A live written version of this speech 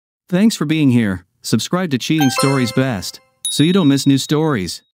Thanks for being here. Subscribe to Cheating Stories Best, so you don't miss new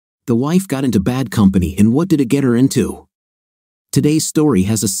stories. The wife got into bad company, and what did it get her into? Today's story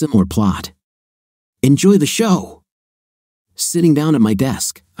has a similar plot. Enjoy the show! Sitting down at my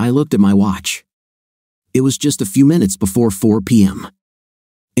desk, I looked at my watch. It was just a few minutes before 4 p.m.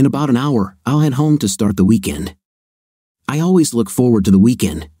 In about an hour, I'll head home to start the weekend. I always look forward to the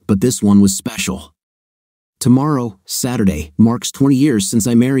weekend, but this one was special. Tomorrow, Saturday, marks 20 years since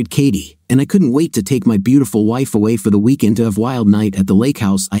I married Katie, and I couldn't wait to take my beautiful wife away for the weekend to have wild night at the lake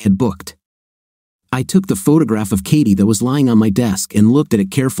house I had booked. I took the photograph of Katie that was lying on my desk and looked at it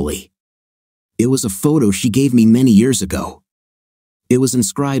carefully. It was a photo she gave me many years ago. It was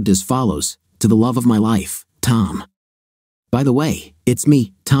inscribed as follows: "To the love of my life, Tom." By the way, it's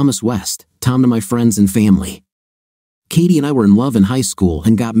me, Thomas West, Tom to my friends and family. Katie and I were in love in high school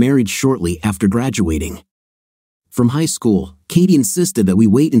and got married shortly after graduating. From high school, Katie insisted that we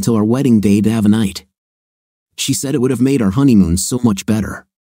wait until our wedding day to have a night. She said it would have made our honeymoon so much better.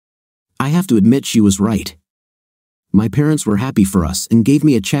 I have to admit she was right. My parents were happy for us and gave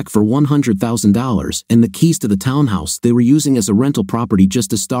me a check for $100,000 and the keys to the townhouse they were using as a rental property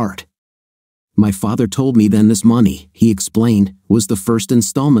just to start. My father told me then this money, he explained, was the first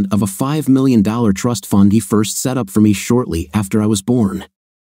installment of a $5 million trust fund he first set up for me shortly after I was born.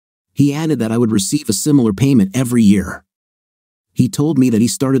 He added that I would receive a similar payment every year. He told me that he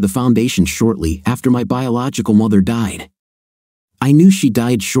started the foundation shortly after my biological mother died. I knew she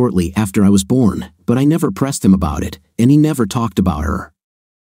died shortly after I was born, but I never pressed him about it, and he never talked about her.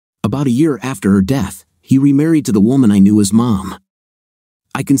 About a year after her death, he remarried to the woman I knew as Mom.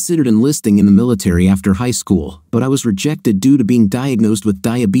 I considered enlisting in the military after high school, but I was rejected due to being diagnosed with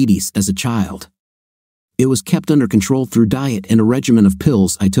diabetes as a child. It was kept under control through diet and a regimen of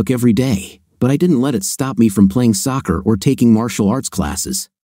pills I took every day, but I didn't let it stop me from playing soccer or taking martial arts classes.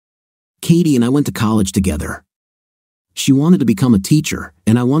 Katie and I went to college together. She wanted to become a teacher,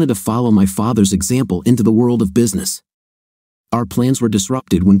 and I wanted to follow my father's example into the world of business. Our plans were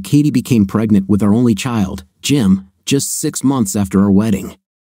disrupted when Katie became pregnant with our only child, Jim, just 6 months after our wedding.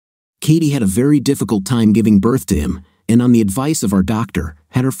 Katie had a very difficult time giving birth to him, and on the advice of our doctor,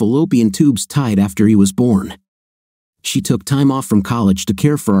 had her fallopian tubes tied after he was born. She took time off from college to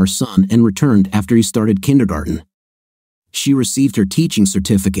care for our son and returned after he started kindergarten. She received her teaching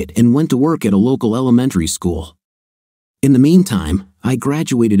certificate and went to work at a local elementary school. In the meantime, I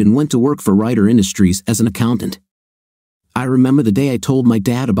graduated and went to work for Ryder Industries as an accountant. I remember the day I told my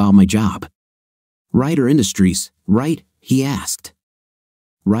dad about my job. "Ryder Industries, right?" he asked.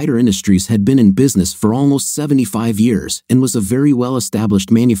 Ryder Industries had been in business for almost 75 years and was a very well-established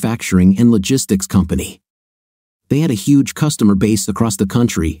manufacturing and logistics company. They had a huge customer base across the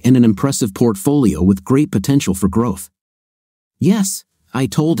country and an impressive portfolio with great potential for growth. "Yes," I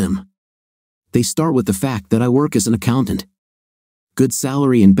told him. "They start with the fact that I work as an accountant. Good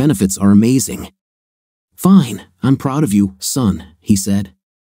salary and benefits are amazing." "Fine, I'm proud of you, son," he said.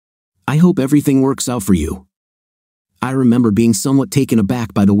 "I hope everything works out for you." I remember being somewhat taken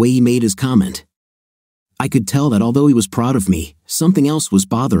aback by the way he made his comment. I could tell that although he was proud of me, something else was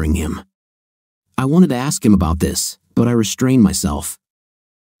bothering him. I wanted to ask him about this, but I restrained myself.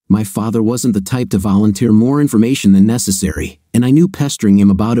 My father wasn't the type to volunteer more information than necessary, and I knew pestering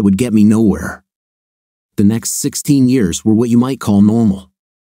him about it would get me nowhere. The next 16 years were what you might call normal.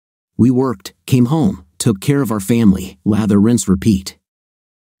 We worked, came home, took care of our family, lather, rinse, repeat.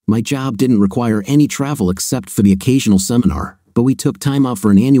 My job didn't require any travel except for the occasional seminar, but we took time out for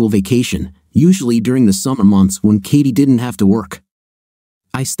an annual vacation, usually during the summer months when Katie didn't have to work.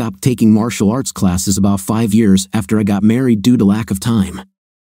 I stopped taking martial arts classes about 5 years after I got married due to lack of time.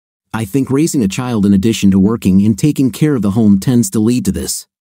 I think raising a child in addition to working and taking care of the home tends to lead to this.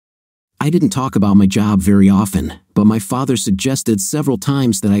 I didn't talk about my job very often, but my father suggested several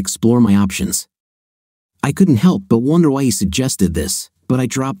times that I explore my options. I couldn't help but wonder why he suggested this, but I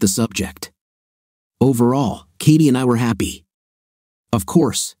dropped the subject. Overall, Katie and I were happy. Of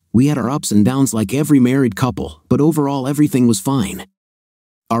course, we had our ups and downs like every married couple, but overall everything was fine.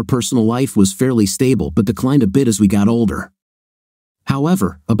 Our personal life was fairly stable but declined a bit as we got older.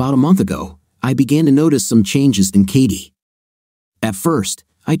 However, about a month ago, I began to notice some changes in Katie. At first,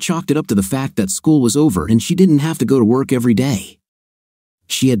 I chalked it up to the fact that school was over and she didn't have to go to work every day.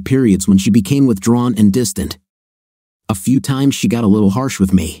 She had periods when she became withdrawn and distant. A few times she got a little harsh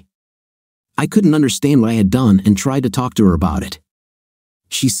with me. I couldn't understand what I had done and tried to talk to her about it.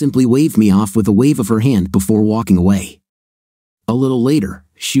 She simply waved me off with a wave of her hand before walking away. A little later,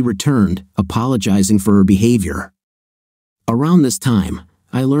 she returned, apologizing for her behavior. Around this time,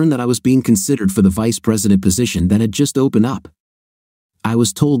 I learned that I was being considered for the vice president position that had just opened up. I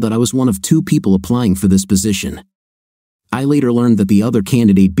was told that I was one of 2 people applying for this position. I later learned that the other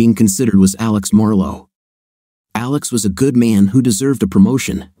candidate being considered was Alex Marlowe. Alex was a good man who deserved a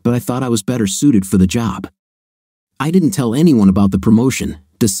promotion, but I thought I was better suited for the job. I didn't tell anyone about the promotion,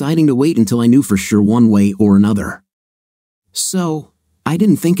 deciding to wait until I knew for sure one way or another. So, I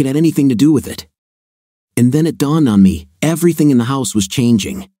didn't think it had anything to do with it. And then it dawned on me, everything in the house was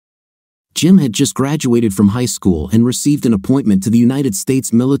changing. Jim had just graduated from high school and received an appointment to the United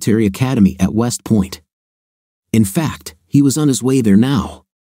States Military Academy at West Point. In fact, he was on his way there now.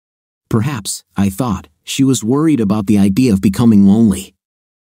 Perhaps, I thought, she was worried about the idea of becoming lonely.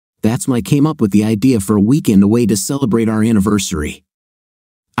 That's when I came up with the idea for a weekend away to celebrate our anniversary.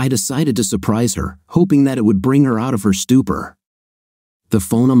 I decided to surprise her, hoping that it would bring her out of her stupor. The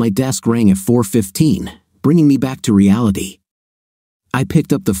phone on my desk rang at 4:15, bringing me back to reality. I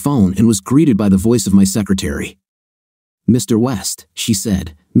picked up the phone and was greeted by the voice of my secretary. "Mr. West," she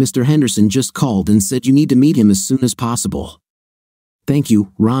said, "Mr. Henderson just called and said you need to meet him as soon as possible." "Thank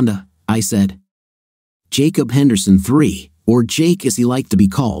you, Rhonda," I said. Jacob Henderson III, or Jake as he liked to be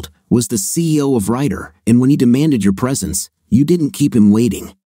called, was the CEO of Ryder, and when he demanded your presence, you didn't keep him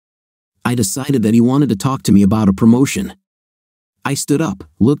waiting. I decided that he wanted to talk to me about a promotion. I stood up,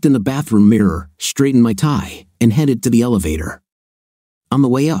 looked in the bathroom mirror, straightened my tie, and headed to the elevator. On the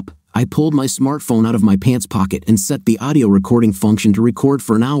way up, I pulled my smartphone out of my pants pocket and set the audio recording function to record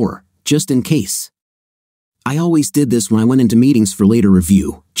for an hour, just in case. I always did this when I went into meetings for later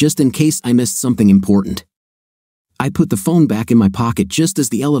review, just in case I missed something important. I put the phone back in my pocket just as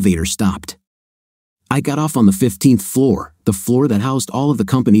the elevator stopped. I got off on the 15th floor, the floor that housed all of the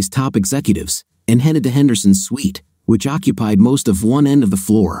company's top executives, and headed to Henderson's suite, which occupied most of one end of the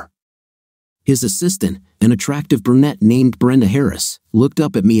floor. His assistant, an attractive brunette named Brenda Harris, looked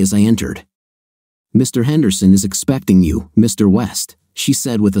up at me as I entered. "Mr. Henderson is expecting you, Mr. West," she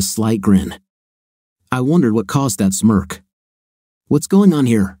said with a slight grin. I wondered what caused that smirk. "What's going on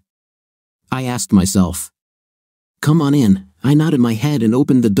here?" I asked myself. "Come on in," I nodded my head and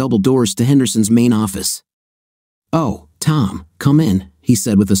opened the double doors to Henderson's main office. "Oh, Tom, come in," he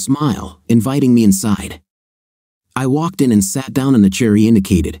said with a smile, inviting me inside. I walked in and sat down in the chair he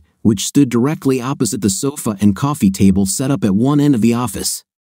indicated, which stood directly opposite the sofa and coffee table set up at one end of the office.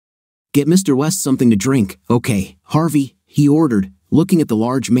 "Get Mr. West something to drink, okay, Harvey," he ordered, looking at the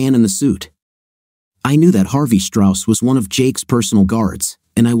large man in the suit. I knew that Harvey Strauss was one of Jake's personal guards,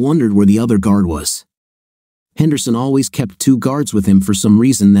 and I wondered where the other guard was. Henderson always kept 2 guards with him for some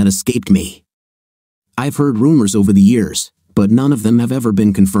reason that escaped me. I've heard rumors over the years, but none of them have ever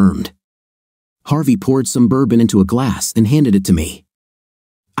been confirmed. Harvey poured some bourbon into a glass and handed it to me.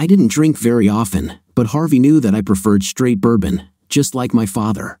 I didn't drink very often, but Harvey knew that I preferred straight bourbon, just like my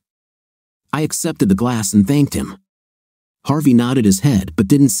father. I accepted the glass and thanked him. Harvey nodded his head but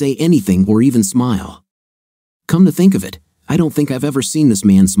didn't say anything or even smile. Come to think of it, I don't think I've ever seen this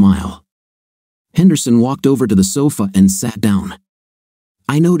man smile. Henderson walked over to the sofa and sat down.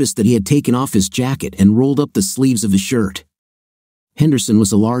 I noticed that he had taken off his jacket and rolled up the sleeves of his shirt. Henderson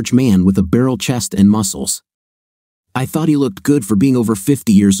was a large man with a barrel chest and muscles. I thought he looked good for being over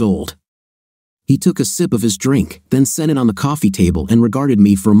 50 years old. He took a sip of his drink, then set it on the coffee table and regarded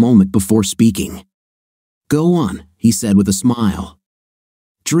me for a moment before speaking. "Go on," he said with a smile.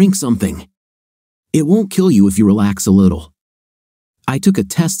 "Drink something. It won't kill you if you relax a little." I took a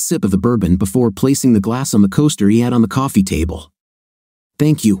test sip of the bourbon before placing the glass on the coaster he had on the coffee table.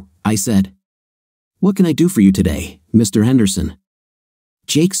 "Thank you," I said. "What can I do for you today, Mr. Henderson?"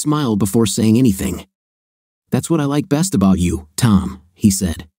 Jake smiled before saying anything. "That's what I like best about you, Tom," he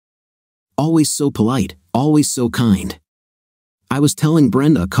said. "Always so polite, always so kind. I was telling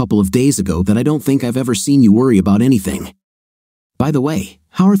Brenda a couple of days ago that I don't think I've ever seen you worry about anything. By the way,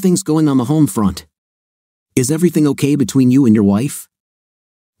 how are things going on the home front? Is everything okay between you and your wife?"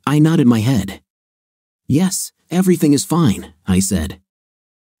 I nodded my head. "Yes, everything is fine," I said.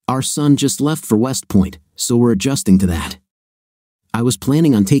 "Our son just left for West Point, so we're adjusting to that. I was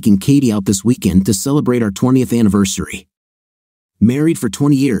planning on taking Katie out this weekend to celebrate our 20th anniversary." "Married for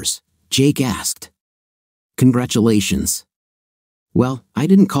 20 years?" Jake asked. "Congratulations." "Well, I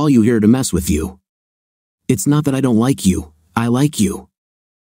didn't call you here to mess with you. It's not that I don't like you, I like you.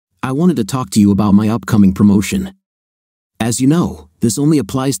 I wanted to talk to you about my upcoming promotion. As you know, this only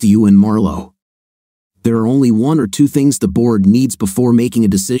applies to you and Marlowe. There are only 1 or 2 things the board needs before making a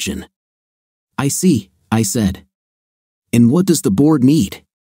decision." "I see," I said. "And what does the board need?"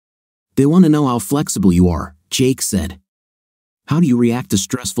 "They want to know how flexible you are," Jake said. "How do you react to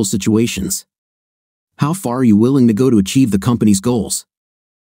stressful situations? How far are you willing to go to achieve the company's goals?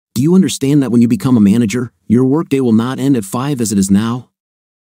 Do you understand that when you become a manager, your workday will not end at 5 as it is now?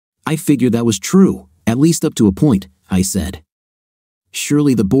 I figured that was true, at least up to a point, I said.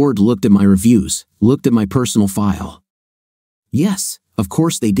 Surely the board looked at my reviews, looked at my personal file. Yes, of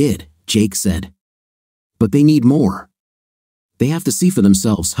course they did, Jake said. But they need more. They have to see for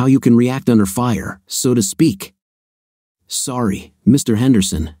themselves how you can react under fire, so to speak. Sorry, Mr.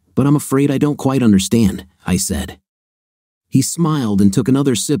 Henderson, but I'm afraid I don't quite understand, I said. He smiled and took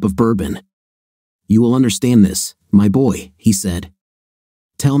another sip of bourbon. You will understand this, my boy, he said.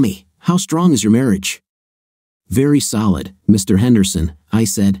 Tell me, how strong is your marriage? Very solid, Mr. Henderson, I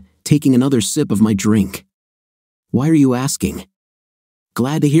said, taking another sip of my drink. Why are you asking?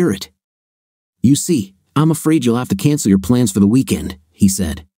 Glad to hear it. You see, I'm afraid you'll have to cancel your plans for the weekend, he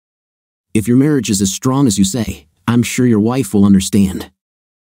said. If your marriage is as strong as you say, I'm sure your wife will understand.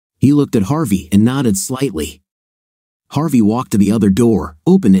 He looked at Harvey and nodded slightly. Harvey walked to the other door,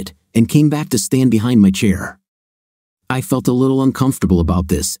 opened it, and came back to stand behind my chair. I felt a little uncomfortable about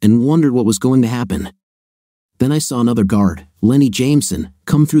this and wondered what was going to happen. Then I saw another guard, Lenny Jameson,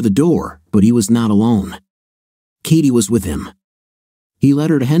 come through the door, but he was not alone. Katie was with him. He led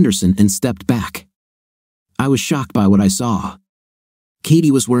her to Henderson and stepped back. I was shocked by what I saw.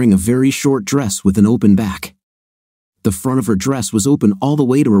 Katie was wearing a very short dress with an open back. The front of her dress was open all the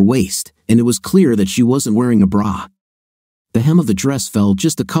way to her waist, and it was clear that she wasn't wearing a bra. The hem of the dress fell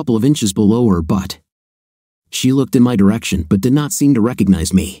just a couple of inches below her butt. She looked in my direction but did not seem to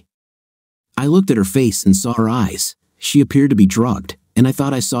recognize me. I looked at her face and saw her eyes. She appeared to be drugged, and I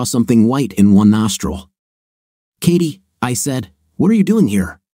thought I saw something white in one nostril. Katie, I said, what are you doing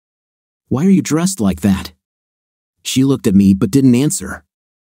here? Why are you dressed like that? She looked at me but didn't answer.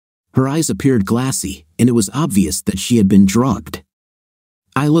 Her eyes appeared glassy, and it was obvious that she had been drugged.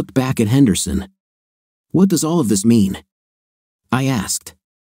 I looked back at Henderson. What does all of this mean? I asked.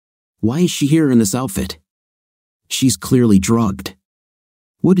 Why is she here in this outfit? She's clearly drugged.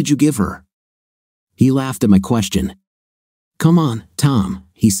 What did you give her? He laughed at my question. Come on, Tom,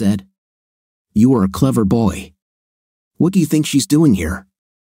 he said. You are a clever boy. What do you think she's doing here?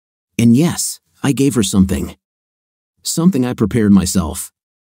 And yes, I gave her something. Something I prepared myself.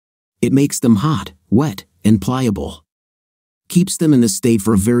 It makes them hot, wet, and pliable. Keeps them in this state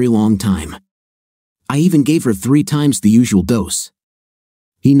for a very long time. I even gave her 3 times the usual dose.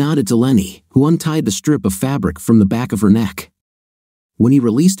 He nodded to Lenny, who untied the strip of fabric from the back of her neck. When he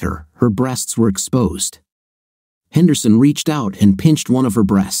released her, her breasts were exposed. Henderson reached out and pinched one of her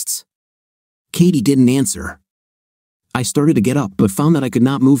breasts. Katie didn't answer. I started to get up but found that I could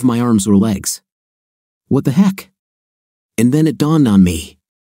not move my arms or legs. What the heck? And then it dawned on me.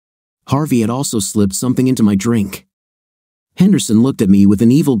 Harvey had also slipped something into my drink. Henderson looked at me with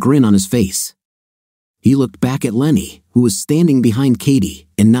an evil grin on his face. He looked back at Lenny, who was standing behind Katie,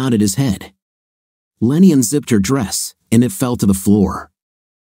 and nodded his head. Lenny unzipped her dress, and it fell to the floor.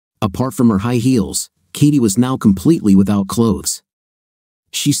 Apart from her high heels, Katie was now completely without clothes.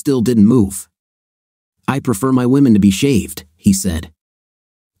 She still didn't move. I prefer my women to be shaved, he said.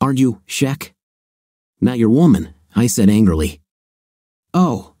 Aren't you, Shek? Not your woman, I said angrily.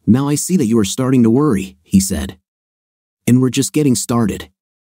 Oh, now I see that you are starting to worry, he said. And we're just getting started.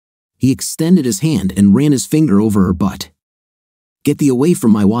 He extended his hand and ran his finger over her butt. Get thee away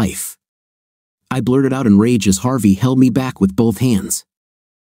from my wife. I blurted out in rage as Harvey held me back with both hands.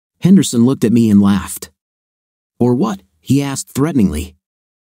 Henderson looked at me and laughed. Or what? He asked threateningly.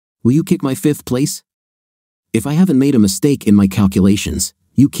 Will you kick my 5th place? If I haven't made a mistake in my calculations,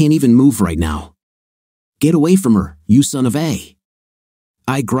 you can't even move right now. Get away from her, you son of a.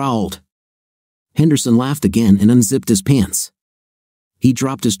 I growled. Henderson laughed again and unzipped his pants. He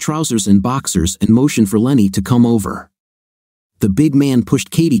dropped his trousers and boxers and motioned for Lenny to come over. The big man pushed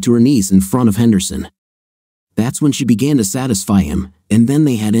Katie to her knees in front of Henderson. That's when she began to satisfy him, and then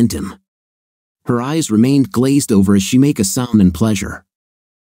they had intim. Her eyes remained glazed over as she made a sound in pleasure.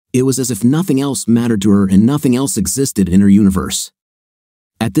 It was as if nothing else mattered to her and nothing else existed in her universe.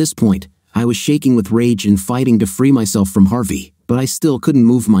 At this point, I was shaking with rage and fighting to free myself from Harvey, but I still couldn't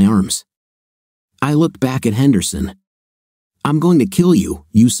move my arms. I looked back at Henderson. I'm going to kill you,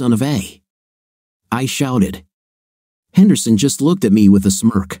 you son of a. I shouted. Henderson just looked at me with a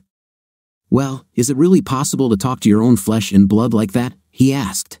smirk. Well, is it really possible to talk to your own flesh and blood like that? He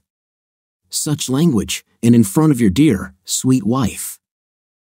asked. Such language, and in front of your dear, sweet wife.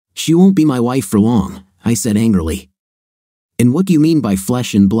 She won't be my wife for long, I said angrily. And what do you mean by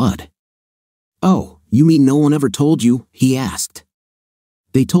flesh and blood? Oh, you mean no one ever told you? He asked.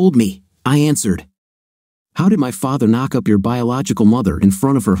 They told me, I answered. How did my father knock up your biological mother in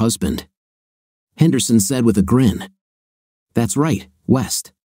front of her husband? Henderson said with a grin. That's right,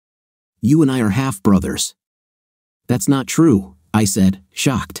 West. You and I are half-brothers. That's not true, I said,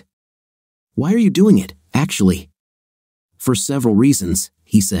 shocked. Why are you doing it, actually? For several reasons,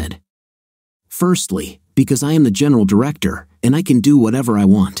 he said. Firstly, because I am the general director, and I can do whatever I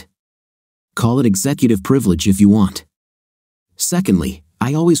want. Call it executive privilege if you want. Secondly,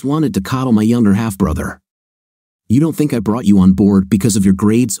 I always wanted to coddle my younger half-brother. You don't think I brought you on board because of your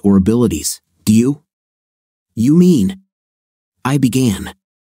grades or abilities, do you? You mean? I began.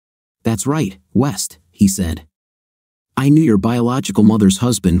 That's right, West, he said. I knew your biological mother's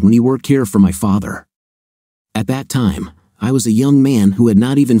husband when he worked here for my father. At that time, I was a young man who had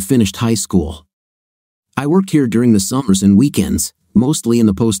not even finished high school. I worked here during the summers and weekends, mostly in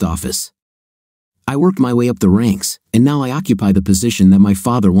the post office. I worked my way up the ranks, and now I occupy the position that my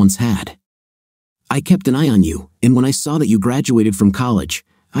father once had. I kept an eye on you, and when I saw that you graduated from college,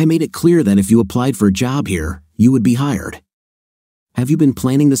 I made it clear that if you applied for a job here, you would be hired. Have you been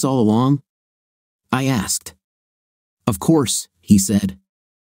planning this all along? I asked. Of course, he said.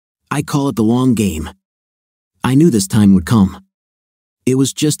 I call it the long game. I knew this time would come. It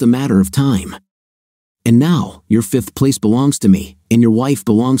was just a matter of time. And now, your 5th place belongs to me, and your wife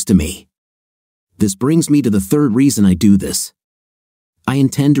belongs to me. This brings me to the third reason I do this. I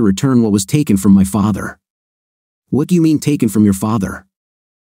intend to return what was taken from my father. What do you mean taken from your father?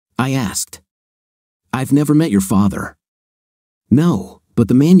 I asked. I've never met your father. No, but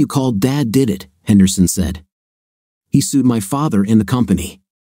the man you called Dad did it, Henderson said. He sued my father and the company.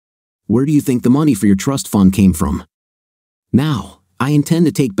 Where do you think the money for your trust fund came from? Now, I intend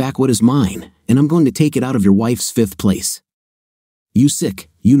to take back what is mine, and I'm going to take it out of your wife's 5th place. You sick,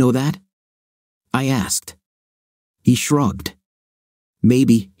 you know that? I asked. He shrugged.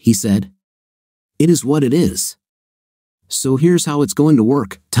 Maybe, he said. It is what it is. So here's how it's going to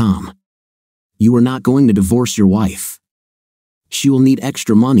work, Tom. You are not going to divorce your wife. She will need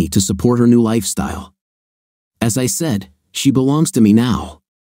extra money to support her new lifestyle. As I said, she belongs to me now.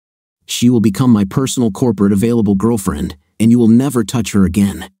 She will become my personal corporate available girlfriend, and you will never touch her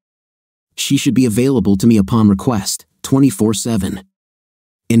again. She should be available to me upon request, 24/7.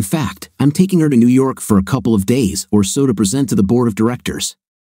 In fact, I'm taking her to New York for a couple of days or so to present to the board of directors.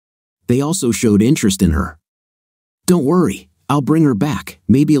 They also showed interest in her. Don't worry, I'll bring her back,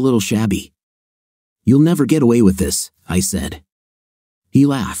 maybe a little shabby. You'll never get away with this, I said. He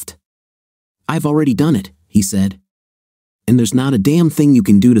laughed. I've already done it, he said. And there's not a damn thing you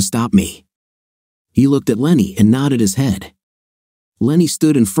can do to stop me. He looked at Lenny and nodded his head. Lenny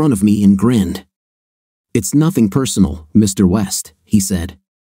stood in front of me and grinned. It's nothing personal, Mr. West, he said.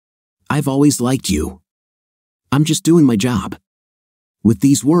 I've always liked you. I'm just doing my job. With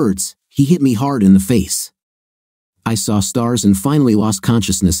these words, he hit me hard in the face. I saw stars and finally lost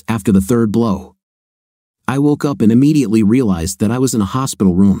consciousness after the third blow. I woke up and immediately realized that I was in a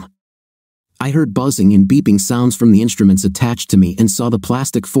hospital room. I heard buzzing and beeping sounds from the instruments attached to me and saw the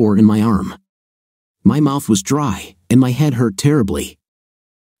plastic 4 in my arm. My mouth was dry, and my head hurt terribly.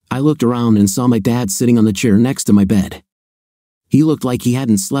 I looked around and saw my dad sitting on the chair next to my bed. He looked like he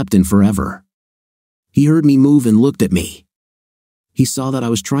hadn't slept in forever. He heard me move and looked at me. He saw that I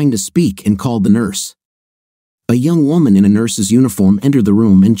was trying to speak and called the nurse. A young woman in a nurse's uniform entered the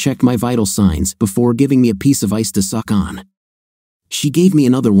room and checked my vital signs before giving me a piece of ice to suck on. She gave me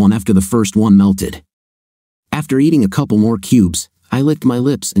another one after the first one melted. After eating a couple more cubes, I licked my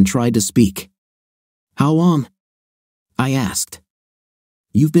lips and tried to speak. How long? I asked.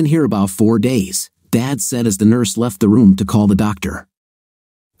 You've been here about 4 days, Dad said as the nurse left the room to call the doctor.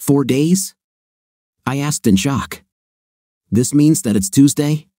 4 days? I asked in shock. This means that it's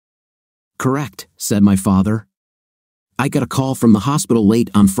Tuesday? Correct, said my father. I got a call from the hospital late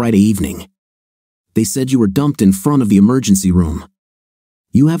on Friday evening. They said you were dumped in front of the emergency room.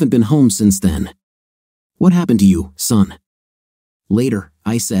 You haven't been home since then. What happened to you, son? Later,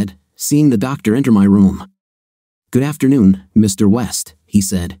 I said, seeing the doctor enter my room. Good afternoon, Mr. West, he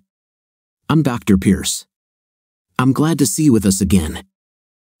said. I'm Dr. Pierce. I'm glad to see you with us again.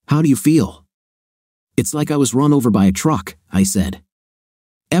 How do you feel? It's like I was run over by a truck, I said.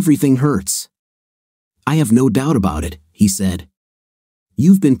 Everything hurts. I have no doubt about it, he said.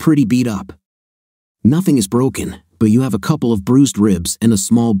 You've been pretty beat up. Nothing is broken, but you have a couple of bruised ribs and a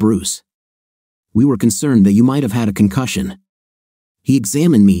small bruise. We were concerned that you might have had a concussion. He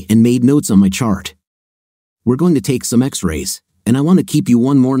examined me and made notes on my chart. We're going to take some x-rays, and I want to keep you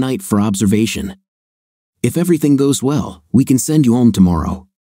one more night for observation. If everything goes well, we can send you home tomorrow.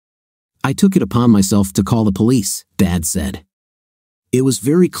 I took it upon myself to call the police, Dad said. It was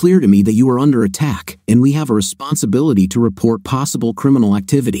very clear to me that you are under attack, and we have a responsibility to report possible criminal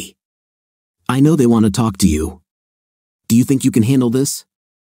activity. I know they want to talk to you. Do you think you can handle this?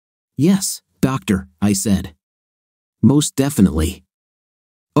 Yes, doctor, I said. Most definitely.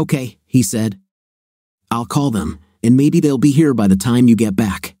 Okay, he said. I'll call them, and maybe they'll be here by the time you get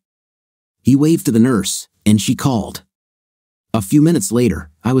back. He waved to the nurse, and she called. A few minutes later,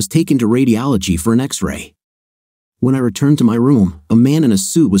 I was taken to radiology for an X-ray. When I returned to my room, a man in a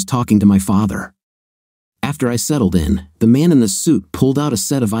suit was talking to my father. After I settled in, the man in the suit pulled out a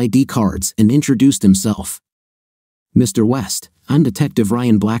set of ID cards and introduced himself. Mr. West, I'm Detective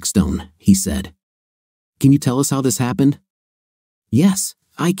Ryan Blackstone, he said. Can you tell us how this happened? Yes,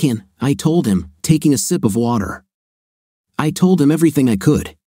 I can, I told him, taking a sip of water. I told him everything I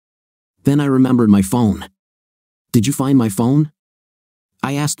could. Then I remembered my phone. Did you find my phone?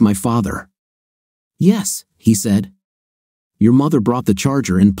 I asked my father. Yes, he said. Your mother brought the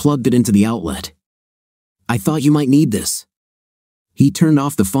charger and plugged it into the outlet. I thought you might need this. He turned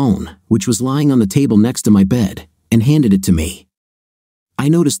off the phone, which was lying on the table next to my bed, and handed it to me. I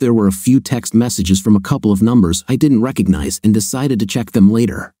noticed there were a few text messages from a couple of numbers I didn't recognize and decided to check them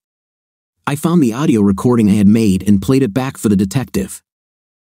later. I found the audio recording I had made and played it back for the detective.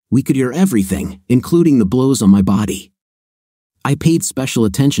 We could hear everything, including the blows on my body. I paid special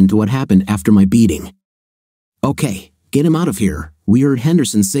attention to what happened after my beating. Okay, get him out of here, we heard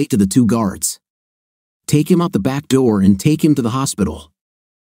Henderson say to the two guards. Take him out the back door and take him to the hospital.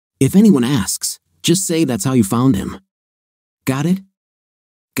 If anyone asks, just say that's how you found him. Got it?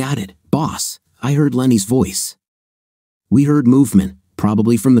 Got it, boss, I heard Lenny's voice. We heard movement,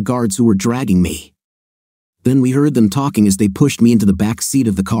 probably from the guards who were dragging me. Then we heard them talking as they pushed me into the back seat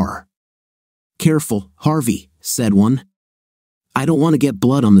of the car. Careful, Harvey, said one. I don't want to get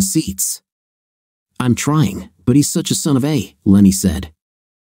blood on the seats. I'm trying, but he's such a son of a, Lenny said.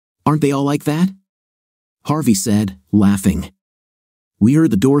 Aren't they all like that? Harvey said, laughing. We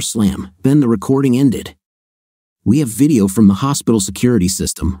heard the door slam, then the recording ended. We have video from the hospital security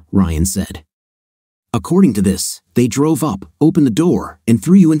system, Ryan said. According to this, they drove up, opened the door, and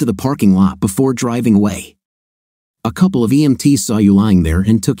threw you into the parking lot before driving away. A couple of EMTs saw you lying there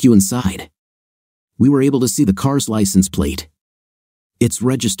and took you inside. We were able to see the car's license plate. It's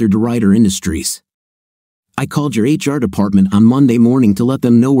registered to Ryder Industries. I called your HR department on Monday morning to let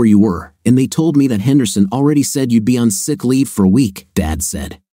them know where you were, and they told me that Henderson already said you'd be on sick leave for a week, Dad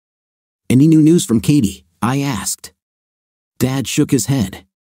said. Any new news from Katie? I asked. Dad shook his head.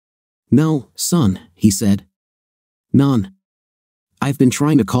 No, son, he said. None. I've been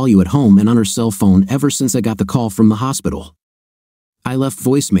trying to call you at home and on her cell phone ever since I got the call from the hospital. I left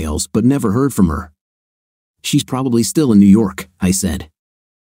voicemails but never heard from her. She's probably still in New York, I said.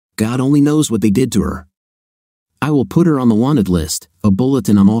 God only knows what they did to her. I will put her on the wanted list, a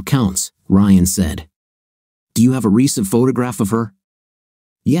bulletin on all counts, Ryan said. Do you have a recent photograph of her?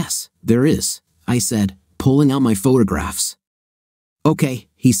 Yes, there is, I said, pulling out my photographs. Okay,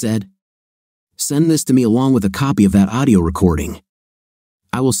 he said. Send this to me along with a copy of that audio recording.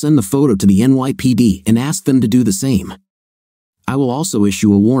 I will send the photo to the NYPD and ask them to do the same. I will also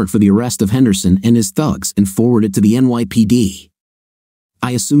issue a warrant for the arrest of Henderson and his thugs and forward it to the NYPD.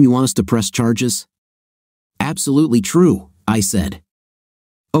 I assume you want us to press charges? Absolutely true, I said.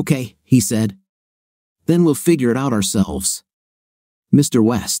 Okay, he said. Then we'll figure it out ourselves. Mr.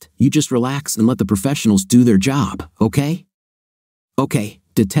 West, you just relax and let the professionals do their job, okay? Okay,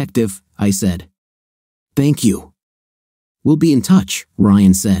 detective, I said. Thank you. We'll be in touch,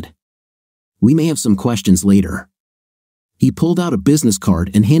 Ryan said. We may have some questions later. He pulled out a business card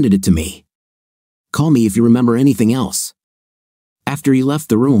and handed it to me. Call me if you remember anything else. After he left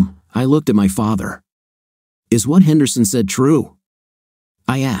the room, I looked at my father. Is what Henderson said true?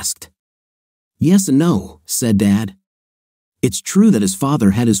 I asked. Yes and no, said Dad. It's true that his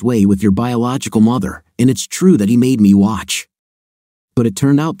father had his way with your biological mother, and it's true that he made me watch. But it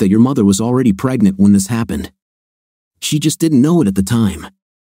turned out that your mother was already pregnant when this happened. She just didn't know it at the time.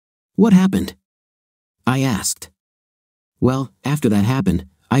 What happened? I asked. Well, after that happened,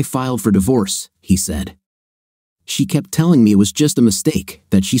 I filed for divorce, he said. She kept telling me it was just a mistake,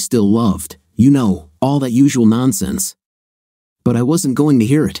 that she still loved, you know, all that usual nonsense. But I wasn't going to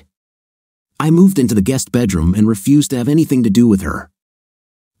hear it. I moved into the guest bedroom and refused to have anything to do with her.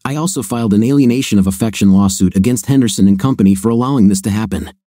 I also filed an alienation of affection lawsuit against Henderson and Company for allowing this to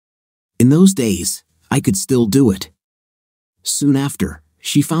happen. In those days, I could still do it. Soon after,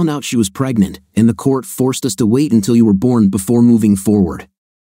 she found out she was pregnant, and the court forced us to wait until you were born before moving forward.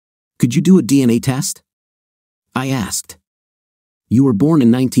 Could you do a DNA test? I asked. You were born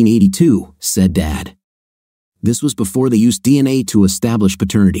in 1982, said Dad. This was before they used DNA to establish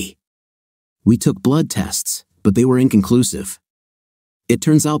paternity. We took blood tests, but they were inconclusive. It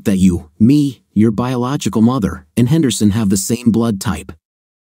turns out that you, me, your biological mother, and Henderson have the same blood type.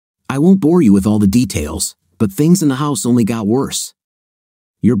 I won't bore you with all the details, but things in the house only got worse.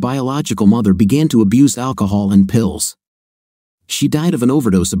 Your biological mother began to abuse alcohol and pills. She died of an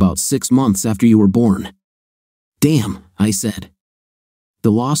overdose about 6 months after you were born." "Damn," I said.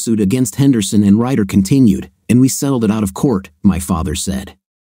 "The lawsuit against Henderson and Ryder continued, and we settled it out of court," my father said.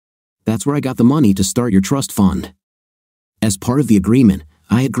 "That's where I got the money to start your trust fund. As part of the agreement,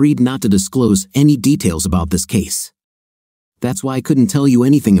 I agreed not to disclose any details about this case. That's why I couldn't tell you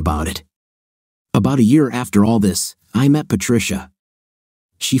anything about it. About a year after all this, I met Patricia.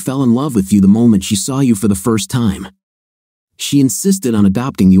 She fell in love with you the moment she saw you for the first time. She insisted on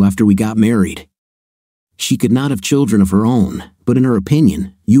adopting you after we got married. She could not have children of her own, but in her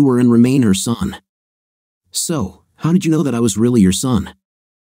opinion, you were and remain her son." "So, how did you know that I was really your son?"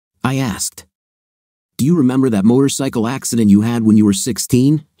 I asked. "Do you remember that motorcycle accident you had when you were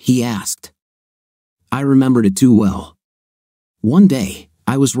 16? He asked. I remembered it too well. One day,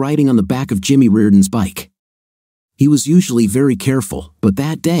 I was riding on the back of Jimmy Reardon's bike. He was usually very careful, but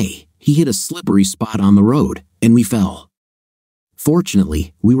that day, he hit a slippery spot on the road, and we fell.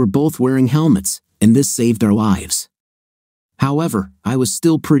 Fortunately, we were both wearing helmets, and this saved our lives. However, I was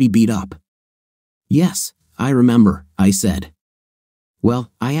still pretty beat up." "Yes, I remember," I said.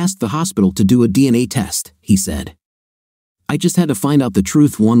 "Well, I asked the hospital to do a DNA test," he said. "I just had to find out the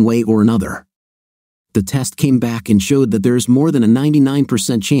truth one way or another. The test came back and showed that there is more than a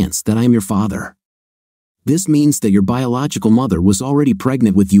 99% chance that I am your father. This means that your biological mother was already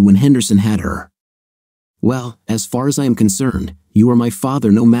pregnant with you when Henderson had her. Well, as far as I am concerned, you are my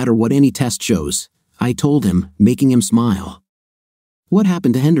father no matter what any test shows," I told him, making him smile. "What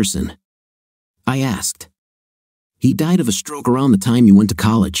happened to Henderson?" I asked. "He died of a stroke around the time you went to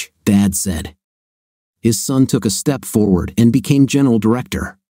college," Dad said. "His son took a step forward and became general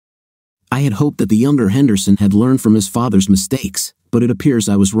director. I had hoped that the younger Henderson had learned from his father's mistakes, but it appears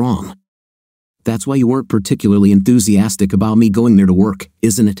I was wrong. That's why you weren't particularly enthusiastic about me going there to work,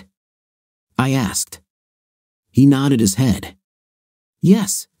 isn't it?" I asked. He nodded his head.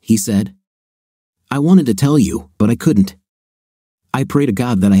 "Yes," he said. "I wanted to tell you, but I couldn't. I pray to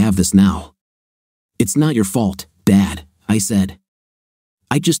God that I have this now." "It's not your fault, Dad," I said.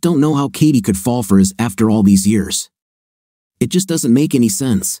 "I just don't know how Katie could fall for us after all these years. It just doesn't make any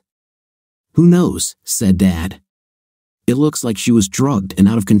sense." "Who knows," said Dad. "It looks like she was drugged and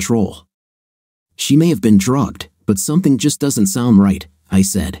out of control." "She may have been drugged, but something just doesn't sound right," I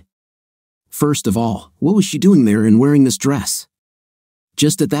said. "First of all, what was she doing there and wearing this dress?"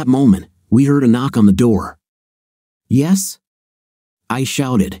 Just at that moment, we heard a knock on the door. "Yes?" I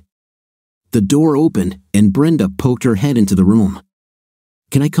shouted. The door opened, and Brenda poked her head into the room.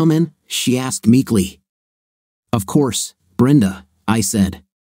 "Can I come in?" she asked meekly. "Of course, Brenda," I said.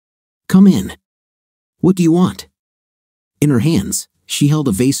 "Come in. What do you want?" In her hands, she held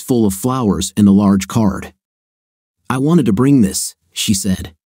a vase full of flowers and a large card. "I wanted to bring this," she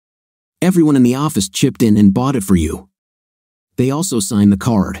said. "Everyone in the office chipped in and bought it for you. They also signed the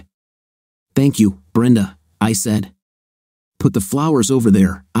card." "Thank you, Brenda," I said. "Put the flowers over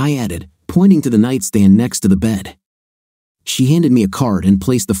there," I added, pointing to the nightstand next to the bed. She handed me a card and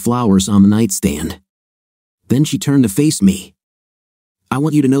placed the flowers on the nightstand. Then she turned to face me. "I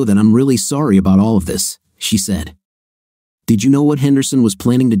want you to know that I'm really sorry about all of this," she said. "Did you know what Henderson was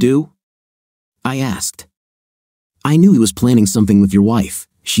planning to do?" I asked. "I knew he was planning something with your wife,"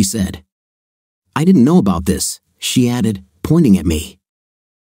 she said. "I didn't know about this," she added, pointing at me.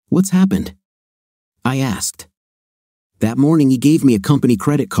 "What's happened?" I asked. "That morning he gave me a company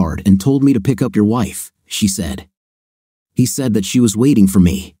credit card and told me to pick up your wife," she said. "He said that she was waiting for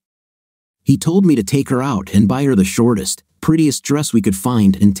me. He told me to take her out and buy her the shortest, prettiest dress we could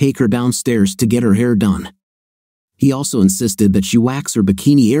find and take her downstairs to get her hair done. He also insisted that she wax her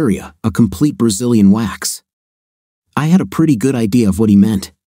bikini area, a complete Brazilian wax. I had a pretty good idea of what he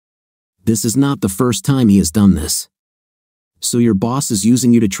meant. This is not the first time he has done this." "So your boss is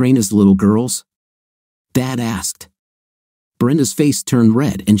using you to train his little girls?" Dad asked. Brenda's face turned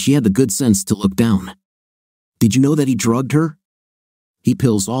red and she had the good sense to look down. "Did you know that he drugged her?" "He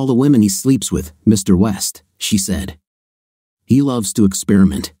pills all the women he sleeps with, Mr. West," she said. "He loves to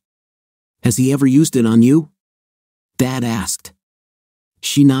experiment." "Has he ever used it on you?" Dad asked.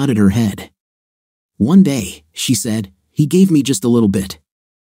 She nodded her head. "One day," she said, "he gave me just a little bit.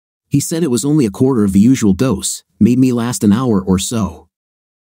 He said it was only a quarter of the usual dose, made me last an hour or so."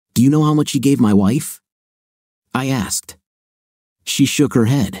 "Do you know how much he gave my wife?" I asked. She shook her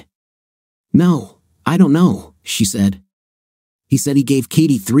head. "No, I don't know," she said. "He said he gave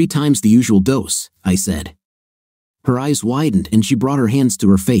Katie 3 times the usual dose," I said. Her eyes widened and she brought her hands to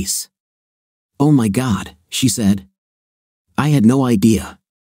her face. "Oh my God," she said. "I had no idea.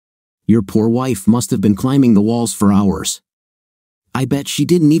 Your poor wife must have been climbing the walls for hours." I bet she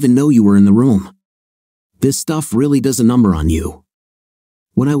didn't even know you were in the room. This stuff really does a number on you.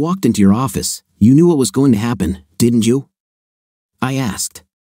 When I walked into your office, you knew what was going to happen, didn't you? I asked.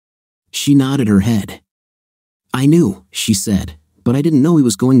 She nodded her head. I knew, she said, but I didn't know he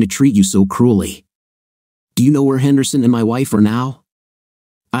was going to treat you so cruelly. Do you know where Henderson and my wife are now?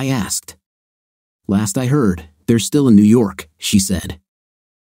 I asked. Last I heard, they're still in New York, she said.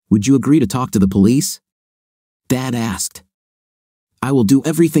 Would you agree to talk to the police? Dad asked. I will do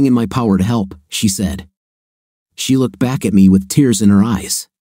everything in my power to help, she said. She looked back at me with tears in her eyes.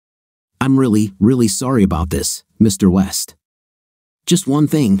 I'm really, really sorry about this, Mr. West. Just one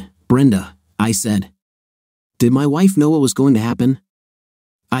thing, Brenda, I said. Did my wife know what was going to happen?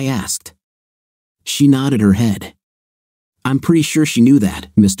 I asked. She nodded her head. I'm pretty sure she knew that,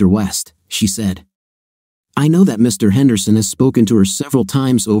 Mr. West, she said. I know that Mr. Henderson has spoken to her several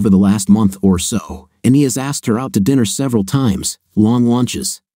times over the last month or so, and he has asked her out to dinner several times, long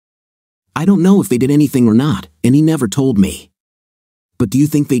lunches. I don't know if they did anything or not, and he never told me. But do you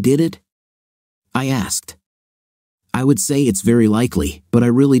think they did it? I asked. I would say it's very likely, but I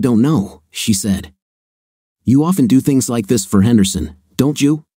really don't know, she said. You often do things like this for Henderson, don't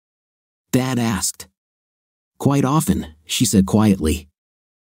you? Dad asked. Quite often, she said quietly.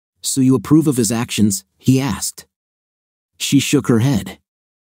 So you approve of his actions? He asked. She shook her head.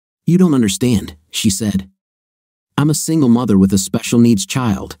 You don't understand, she said. I'm a single mother with a special needs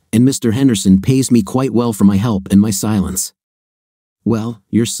child, and Mr. Henderson pays me quite well for my help and my silence. Well,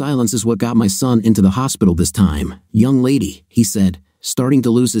 your silence is what got my son into the hospital this time, young lady, he said, starting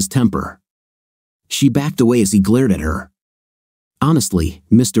to lose his temper. She backed away as he glared at her. Honestly,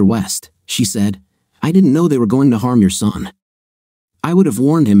 Mr. West, she said, I didn't know they were going to harm your son. I would have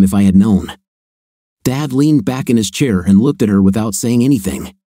warned him if I had known. Dad leaned back in his chair and looked at her without saying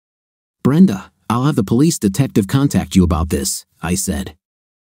anything. Brenda, I'll have the police detective contact you about this, I said.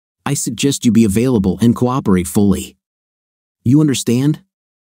 I suggest you be available and cooperate fully. You understand?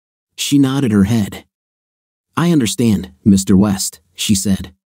 She nodded her head. I understand, Mr. West, she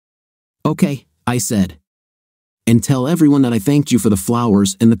said. Okay, I said. And tell everyone that I thanked you for the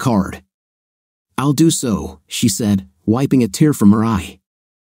flowers and the card. I'll do so, she said, wiping a tear from her eye.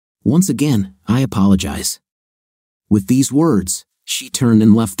 Once again, I apologize. With these words, she turned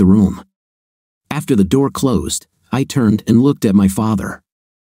and left the room. After the door closed, I turned and looked at my father.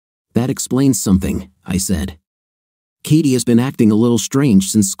 That explains something, I said. Katie has been acting a little strange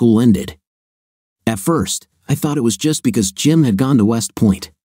since school ended. At first, I thought it was just because Jim had gone to West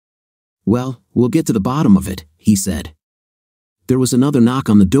Point. Well, we'll get to the bottom of it, he said. There was another knock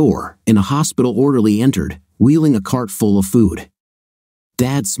on the door, and a hospital orderly entered, wheeling a cart full of food.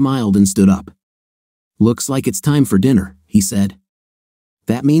 Dad smiled and stood up. Looks like it's time for dinner, he said.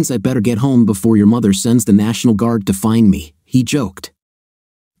 That means I better get home before your mother sends the National Guard to find me, he joked.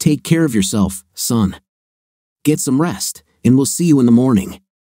 Take care of yourself, son. Get some rest, and we'll see you in the morning.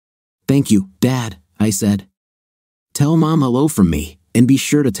 Thank you, Dad, I said. Tell Mom hello from me, and be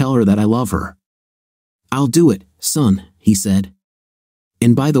sure to tell her that I love her. I'll do it, son, he said.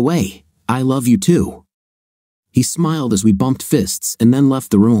 And by the way, I love you too. He smiled as we bumped fists and then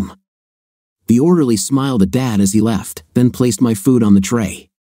left the room. The orderly smiled at Dad as he left, then placed my food on the tray.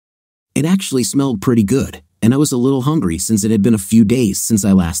 It actually smelled pretty good, and I was a little hungry since it had been a few days since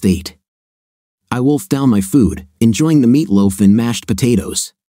I last ate. I wolfed down my food, enjoying the meatloaf and mashed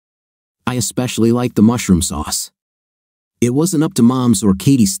potatoes. I especially liked the mushroom sauce. It wasn't up to Mom's or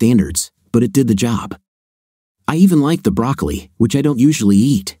Katie's standards, but it did the job. I even liked the broccoli, which I don't usually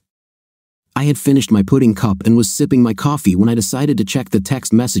eat. I had finished my pudding cup and was sipping my coffee when I decided to check the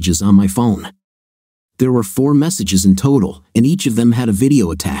text messages on my phone. There were 4 messages in total, and each of them had a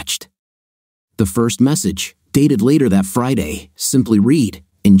video attached. The first message, dated later that Friday, simply read,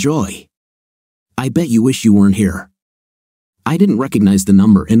 "Enjoy. I bet you wish you weren't here." I didn't recognize the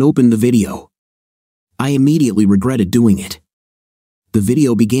number and opened the video. I immediately regretted doing it. The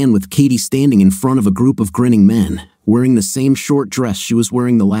video began with Katie standing in front of a group of grinning men, wearing the same short dress she was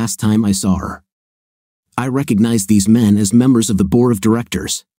wearing the last time I saw her. I recognized these men as members of the board of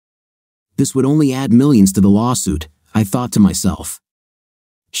directors. This would only add millions to the lawsuit, I thought to myself.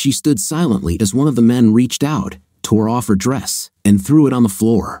 She stood silently as one of the men reached out, tore off her dress, and threw it on the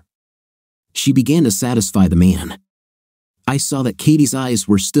floor. She began to satisfy the man. I saw that Katie's eyes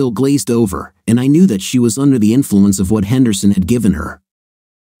were still glazed over, and I knew that she was under the influence of what Henderson had given her.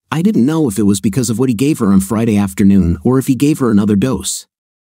 I didn't know if it was because of what he gave her on Friday afternoon or if he gave her another dose.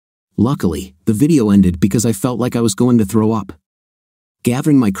 Luckily, the video ended because I felt like I was going to throw up.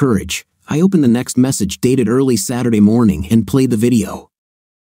 Gathering my courage, I opened the next message dated early Saturday morning and played the video.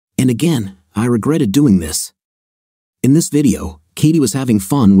 And again, I regretted doing this. In this video, Katie was having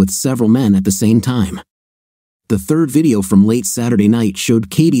fun with several men at the same time. The third video from late Saturday night showed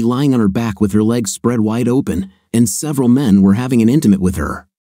Katie lying on her back with her legs spread wide open, and several men were having an intimate with her.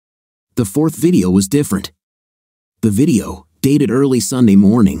 The fourth video was different. The video, dated early Sunday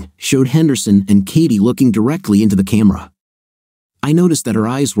morning, showed Henderson and Katie looking directly into the camera. I noticed that her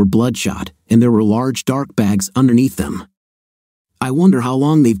eyes were bloodshot, and there were large dark bags underneath them. I wonder how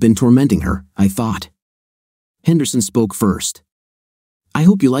long they've been tormenting her, I thought. Henderson spoke first. I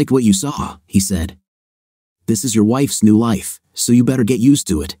hope you liked what you saw, he said. This is your wife's new life, so you better get used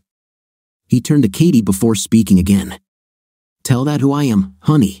to it. He turned to Katie before speaking again. Tell that who I am,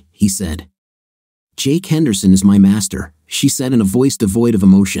 honey, he said. Jake Henderson is my master, she said in a voice devoid of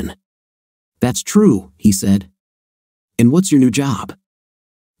emotion. That's true, he said. And what's your new job?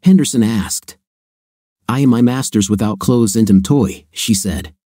 Henderson asked. I am my master's without clothes intimate toy, she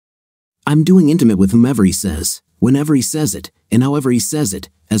said. I'm doing intimate with whomever he says, whenever he says it, and however he says it,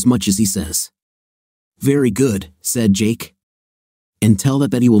 as much as he says. Very good, said Jake. And tell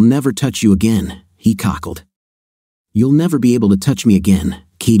that he will never touch you again, he cackled. You'll never be able to touch me again,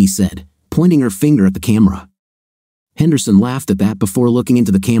 Katie said, pointing her finger at the camera. Henderson laughed at that before looking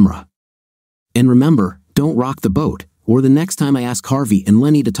into the camera. And remember, don't rock the boat, or the next time I ask Harvey and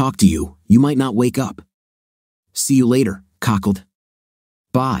Lenny to talk to you, you might not wake up. See you later, cackled.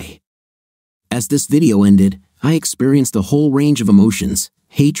 Bye. As this video ended, I experienced a whole range of emotions: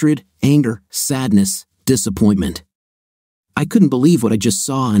 hatred, anger, sadness, disappointment. I couldn't believe what I just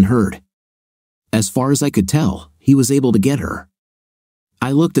saw and heard. As far as I could tell, he was able to get her.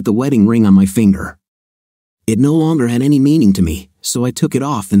 I looked at the wedding ring on my finger. It no longer had any meaning to me, so I took it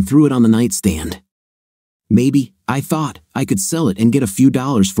off and threw it on the nightstand. Maybe, I thought, I could sell it and get a few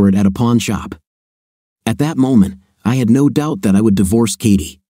dollars for it at a pawn shop. At that moment, I had no doubt that I would divorce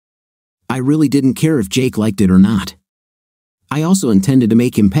Katie. I really didn't care if Jake liked it or not. I also intended to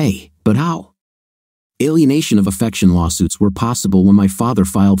make him pay, but how? Alienation of affection lawsuits were possible when my father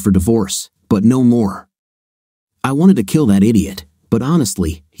filed for divorce, but no more. I wanted to kill that idiot, but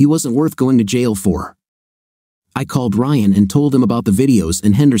honestly, he wasn't worth going to jail for. I called Ryan and told him about the videos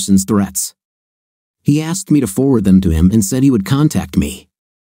and Henderson's threats. He asked me to forward them to him and said he would contact me.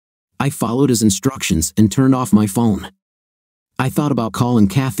 I followed his instructions and turned off my phone. I thought about calling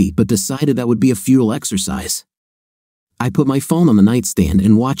Kathy but decided that would be a futile exercise. I put my phone on the nightstand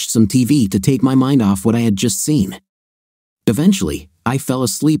and watched some TV to take my mind off what I had just seen. Eventually, I fell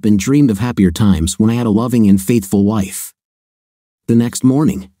asleep and dreamed of happier times when I had a loving and faithful wife. The next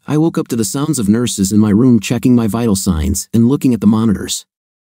morning, I woke up to the sounds of nurses in my room checking my vital signs and looking at the monitors.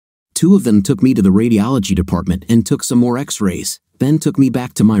 2 of them took me to the radiology department and took some more x-rays, then took me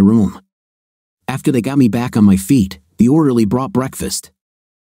back to my room. After they got me back on my feet, the orderly brought breakfast.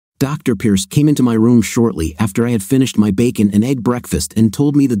 Dr. Pierce came into my room shortly after I had finished my bacon and egg breakfast and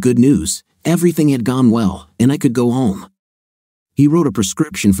told me the good news: everything had gone well, and I could go home. He wrote a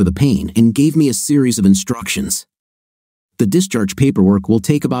prescription for the pain and gave me a series of instructions. The discharge paperwork will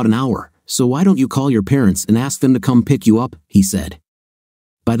take about an hour, so why don't you call your parents and ask them to come pick you up, he said.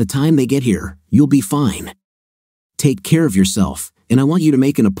 By the time they get here, you'll be fine. Take care of yourself, and I want you to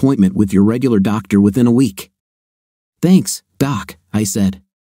make an appointment with your regular doctor within a week. Thanks, Doc, I said.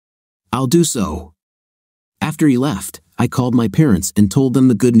 I'll do so. After he left, I called my parents and told them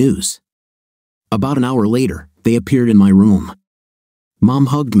the good news. About an hour later, they appeared in my room. Mom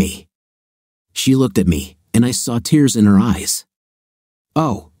hugged me. She looked at me, and I saw tears in her eyes.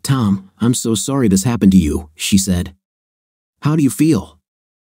 Oh, Tom, I'm so sorry this happened to you, she said. How do you feel?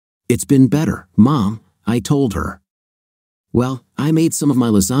 It's been better, Mom, I told her. Well, I made some of my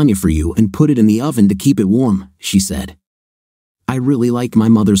lasagna for you and put it in the oven to keep it warm, she said. I really like my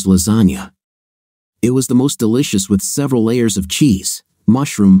mother's lasagna. It was the most delicious with several layers of cheese,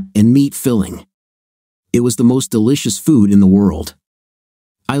 mushroom, and meat filling. It was the most delicious food in the world.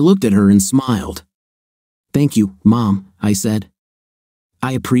 I looked at her and smiled. Thank you, Mom, I said.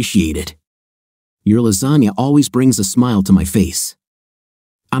 I appreciate it. Your lasagna always brings a smile to my face.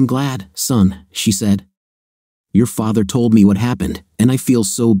 I'm glad, son, she said. Your father told me what happened, and I feel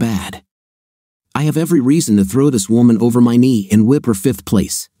so bad. I have every reason to throw this woman over my knee and whip her 5th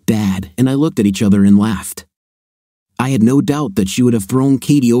place, Dad, and I looked at each other and laughed. I had no doubt that she would have thrown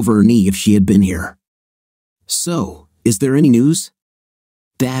Katie over her knee if she had been here. So, is there any news?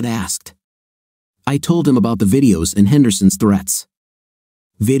 Dad asked. I told him about the videos and Henderson's threats.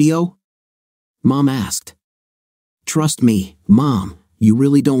 Video? Mom asked. Trust me, Mom, you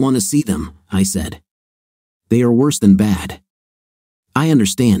really don't want to see them, I said. They are worse than bad. I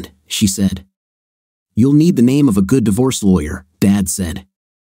understand, she said. You'll need the name of a good divorce lawyer, Dad said.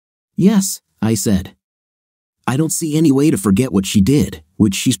 Yes, I said. I don't see any way to forget what she did,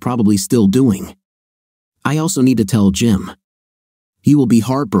 which she's probably still doing. I also need to tell Jim. He will be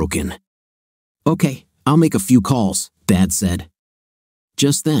heartbroken. Okay, I'll make a few calls, Dad said.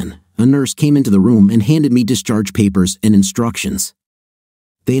 Just then, a nurse came into the room and handed me discharge papers and instructions.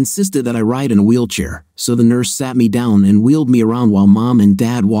 They insisted that I ride in a wheelchair, so the nurse sat me down and wheeled me around while Mom and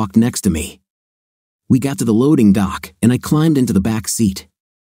Dad walked next to me. We got to the loading dock, and I climbed into the back seat.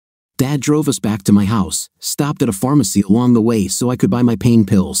 Dad drove us back to my house, stopped at a pharmacy along the way so I could buy my pain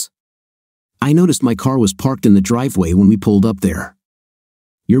pills. I noticed my car was parked in the driveway when we pulled up there.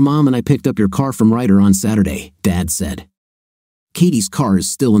 Your mom and I picked up your car from Ryder on Saturday, Dad said. Katie's car is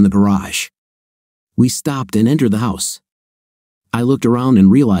still in the garage. We stopped and entered the house. I looked around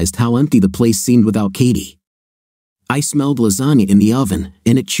and realized how empty the place seemed without Katie. I smelled lasagna in the oven,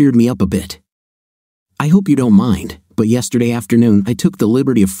 and it cheered me up a bit. I hope you don't mind, but yesterday afternoon I took the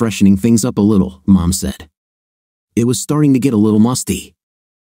liberty of freshening things up a little, Mom said. It was starting to get a little musty.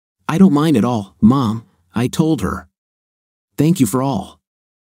 I don't mind at all, Mom, I told her. Thank you for all.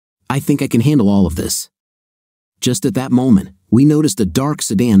 I think I can handle all of this. Just at that moment, we noticed a dark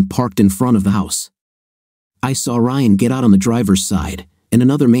sedan parked in front of the house. I saw Ryan get out on the driver's side, and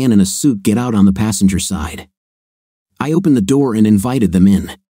another man in a suit get out on the passenger side. I opened the door and invited them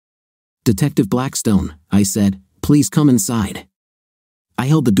in. Detective Blackstone, I said, please come inside. I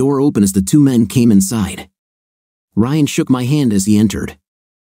held the door open as the two men came inside. Ryan shook my hand as he entered.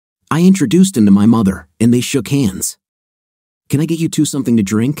 I introduced him to my mother, and they shook hands. Can I get you two something to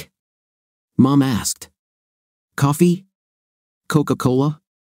drink? Mom asked. Coffee? Coca-Cola?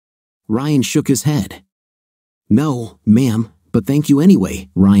 Ryan shook his head. No, ma'am, but thank you anyway,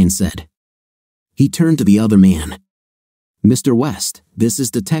 Ryan said. He turned to the other man. Mr. West, this is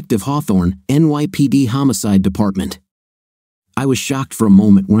Detective Hawthorne, NYPD Homicide Department. I was shocked for a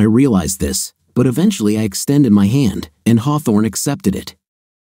moment when I realized this, but eventually I extended my hand, and Hawthorne accepted it.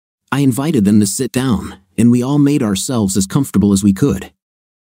 I invited them to sit down, and we all made ourselves as comfortable as we could.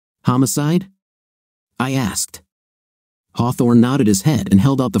 Homicide? I asked. Hawthorne nodded his head and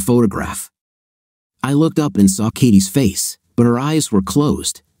held out the photograph. I looked up and saw Katie's face, but her eyes were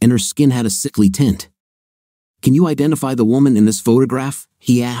closed, and her skin had a sickly tint. Can you identify the woman in this photograph?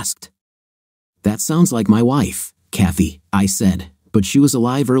 He asked. That sounds like my wife, Kathy, I said, but she was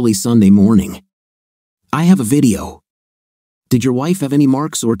alive early Sunday morning. I have a video. Did your wife have any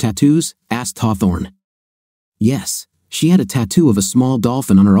marks or tattoos? Asked Hawthorne. Yes, she had a tattoo of a small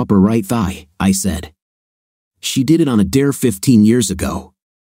dolphin on her upper right thigh, I said. She did it on a dare 15 years ago.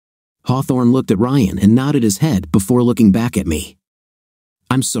 Hawthorne looked at Ryan and nodded his head before looking back at me.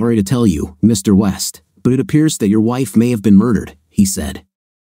 I'm sorry to tell you, Mr. West, but it appears that your wife may have been murdered, he said.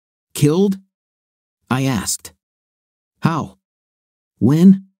 Killed? I asked. How?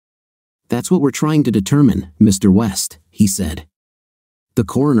 When? That's what we're trying to determine, Mr. West, he said. The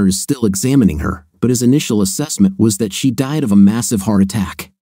coroner is still examining her, but his initial assessment was that she died of a massive heart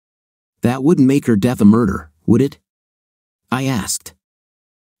attack. That wouldn't make her death a murder, would it? I asked.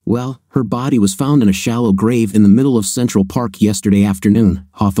 Well, her body was found in a shallow grave in the middle of Central Park yesterday afternoon,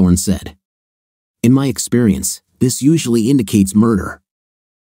 Hawthorne said. In my experience, this usually indicates murder.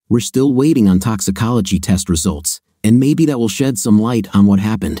 We're still waiting on toxicology test results, and maybe that will shed some light on what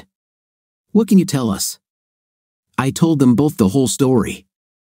happened. What can you tell us? I told them both the whole story.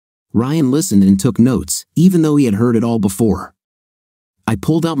 Ryan listened and took notes, even though he had heard it all before. I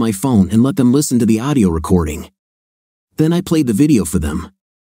pulled out my phone and let them listen to the audio recording. Then I played the video for them.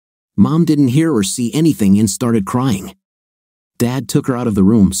 Mom didn't hear or see anything and started crying. Dad took her out of the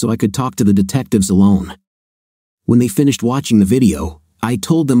room so I could talk to the detectives alone. When they finished watching the video, I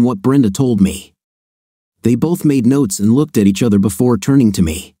told them what Brenda told me. They both made notes and looked at each other before turning to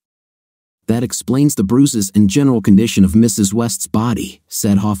me. That explains the bruises and general condition of Mrs. West's body,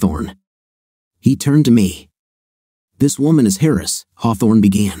 said Hawthorne. He turned to me. This woman is Harris, Hawthorne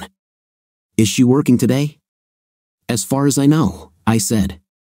began. Is she working today? As far as I know, I said.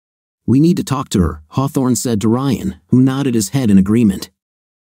 We need to talk to her, Hawthorne said to Ryan, who nodded his head in agreement.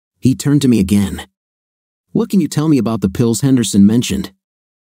 He turned to me again. What can you tell me about the pills Henderson mentioned?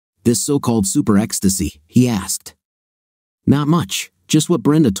 This so-called super ecstasy, he asked. Not much, just what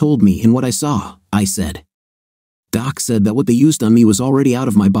Brenda told me and what I saw, I said. Doc said that what they used on me was already out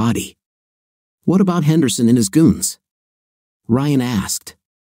of my body. What about Henderson and his goons? Ryan asked.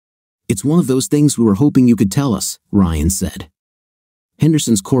 It's one of those things we were hoping you could tell us, Ryan said.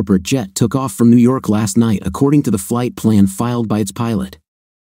 Henderson's corporate jet took off from New York last night according to the flight plan filed by its pilot.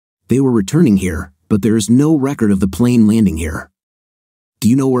 They were returning here, but there is no record of the plane landing here. Do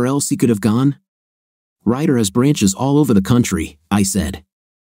you know where else he could have gone? Ryder has branches all over the country, I said.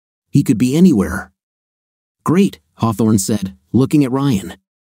 He could be anywhere. Great, Hawthorne said, looking at Ryan.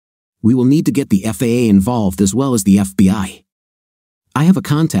 We will need to get the FAA involved as well as the FBI. I have a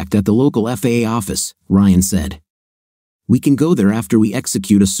contact at the local FAA office, Ryan said. We can go there after we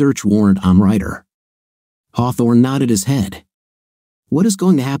execute a search warrant on Ryder. Hawthorne nodded his head. What is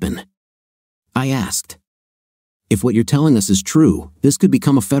going to happen? I asked. If what you're telling us is true, this could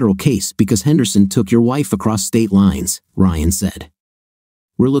become a federal case because Henderson took your wife across state lines, Ryan said.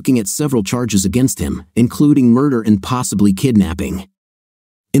 We're looking at several charges against him, including murder and possibly kidnapping.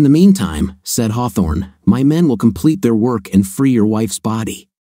 In the meantime, said Hawthorne, my men will complete their work and free your wife's body.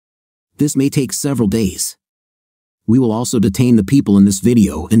 This may take several days. We will also detain the people in this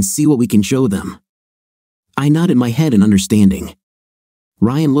video and see what we can show them. I nodded my head in understanding.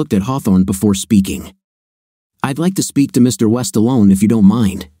 Ryan looked at Hawthorne before speaking. I'd like to speak to Mr. West alone if you don't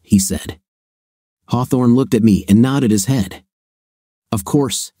mind, he said. Hawthorne looked at me and nodded his head. Of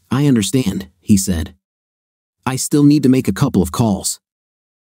course, I understand, he said. I still need to make a couple of calls.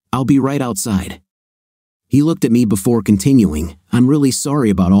 I'll be right outside. He looked at me before continuing. I'm really sorry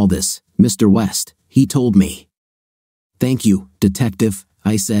about all this, Mr. West, he told me. Thank you, Detective,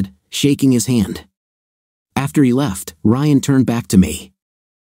 I said, shaking his hand. After he left, Ryan turned back to me.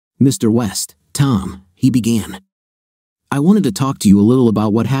 Mr. West, Tom, he began. I wanted to talk to you a little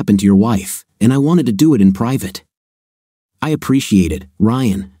about what happened to your wife, and I wanted to do it in private. I appreciate it,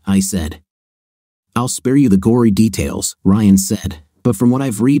 Ryan, I said. I'll spare you the gory details, Ryan said, but from what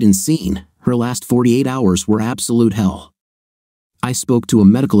I've read and seen, her last 48 hours were absolute hell. I spoke to a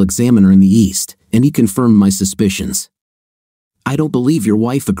medical examiner in the East, and he confirmed my suspicions. I don't believe your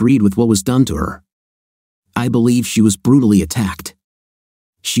wife agreed with what was done to her. I believe she was brutally attacked.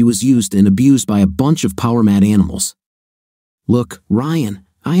 She was used and abused by a bunch of power-mad animals. Look, Ryan,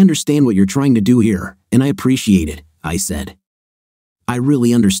 I understand what you're trying to do here, and I appreciate it, I said. I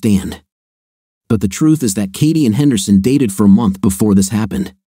really understand. But the truth is that Katie and Henderson dated for a month before this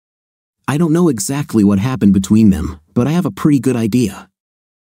happened. I don't know exactly what happened between them, but I have a pretty good idea.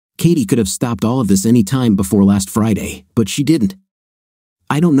 Katie could have stopped all of this any time before last Friday, but she didn't.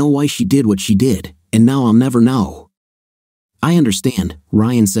 I don't know why she did what she did, and now I'll never know. I understand,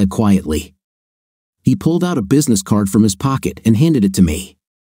 Ryan said quietly. He pulled out a business card from his pocket and handed it to me.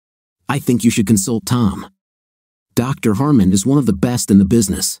 I think you should consult Tom. Dr. Harmon is one of the best in the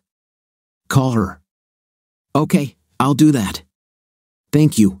business. Call her. Okay, I'll do that.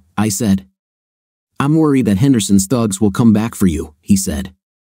 Thank you, I said. I'm worried that Henderson's thugs will come back for you, he said.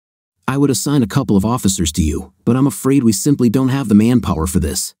 I would assign a couple of officers to you, but I'm afraid we simply don't have the manpower for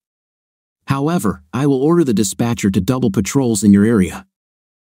this. However, I will order the dispatcher to double patrols in your area.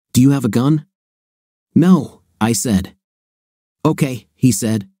 Do you have a gun? No, I said. Okay, he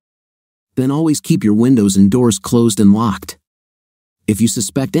said. Then always keep your windows and doors closed and locked. If you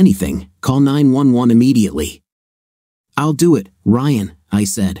suspect anything, call 911 immediately. I'll do it, Ryan, I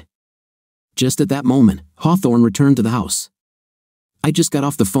said. Just at that moment, Hawthorne returned to the house. I just got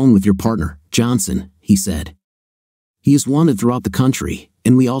off the phone with your partner, Johnson, he said. He is wanted throughout the country,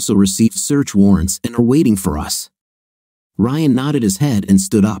 and we also received search warrants and are waiting for us. Ryan nodded his head and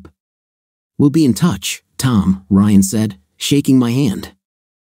stood up. We'll be in touch, Tom, Ryan said, shaking my hand.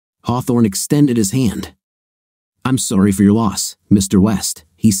 Hawthorne extended his hand. I'm sorry for your loss, Mr. West,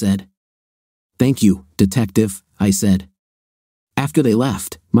 he said. Thank you, Detective, I said. After they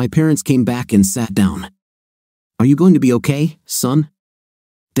left, my parents came back and sat down. Are you going to be okay, son?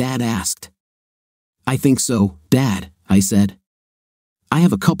 Dad asked. I think so, Dad, I said. I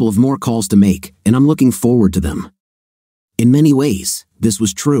have a couple of more calls to make, and I'm looking forward to them. In many ways, this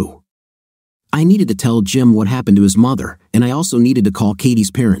was true. I needed to tell Jim what happened to his mother, and I also needed to call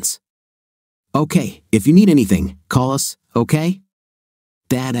Katie's parents. Okay, if you need anything, call us, okay?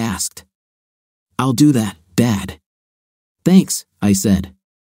 Dad asked. I'll do that, Dad. Thanks, I said.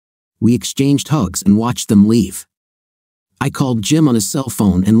 We exchanged hugs and watched them leave. I called Jim on his cell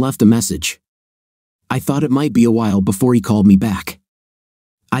phone and left a message. I thought it might be a while before he called me back.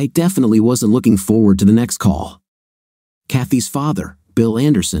 I definitely wasn't looking forward to the next call. Kathy's father, Bill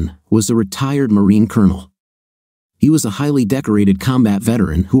Anderson, was a retired Marine colonel. He was a highly decorated combat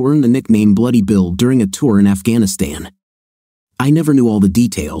veteran who earned the nickname Bloody Bill during a tour in Afghanistan. I never knew all the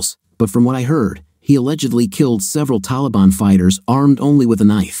details, but from what I heard, he allegedly killed several Taliban fighters armed only with a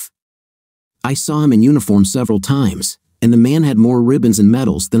knife. I saw him in uniform several times, and the man had more ribbons and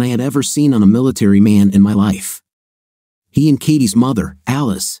medals than I had ever seen on a military man in my life. He and Katie's mother,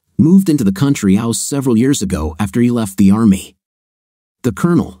 Alice, moved into the country house several years ago after he left the army. The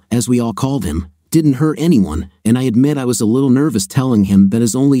colonel, as we all called him, didn't hurt anyone, and I admit I was a little nervous telling him that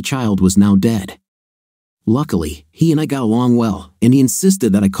his only child was now dead. Luckily, he and I got along well, and he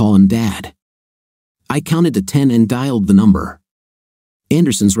insisted that I call him Dad. I counted to 10 and dialed the number.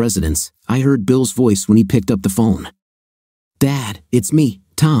 Anderson's residence, I heard Bill's voice when he picked up the phone. "Dad, it's me,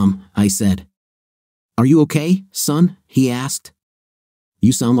 Tom," I said. "Are you okay, son?" he asked.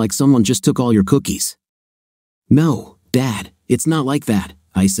 "You sound like someone just took all your cookies." "No, Dad, it's not like that,"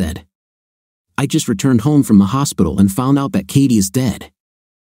 I said. "I just returned home from the hospital and found out that Katie is dead."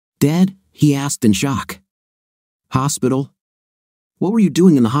 "Dead?" he asked in shock. "Hospital? What were you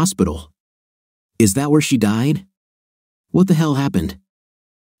doing in the hospital? Is that where she died? What the hell happened?"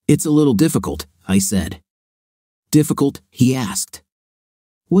 "It's a little difficult," I said. "Difficult?" he asked.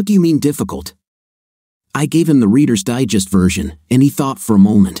 "What do you mean difficult?" I gave him the Reader's Digest version, and he thought for a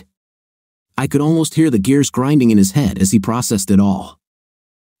moment. I could almost hear the gears grinding in his head as he processed it all.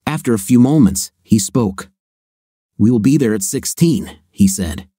 After a few moments, he spoke. "We will be there at 16, he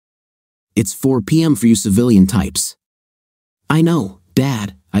said. "It's 4 p.m. for you civilian types." "I know,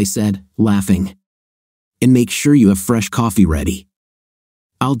 Dad," I said, laughing. "And make sure you have fresh coffee ready."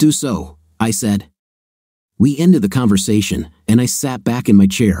 "I'll do so," I said. We ended the conversation, and I sat back in my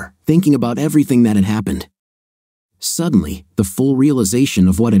chair, thinking about everything that had happened. Suddenly, the full realization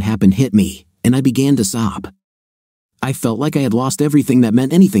of what had happened hit me, and I began to sob. I felt like I had lost everything that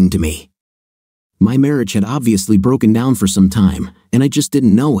meant anything to me. My marriage had obviously broken down for some time, and I just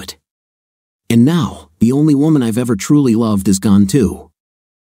didn't know it. And now, the only woman I've ever truly loved is gone too.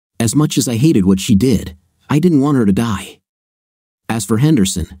 As much as I hated what she did, I didn't want her to die. As for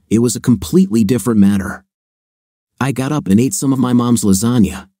Henderson, it was a completely different matter. I got up and ate some of my mom's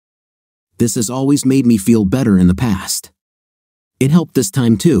lasagna. This has always made me feel better in the past. It helped this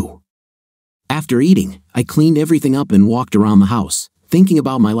time too. After eating, I cleaned everything up and walked around the house, thinking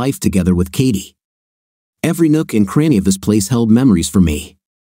about my life together with Katie. Every nook and cranny of this place held memories for me.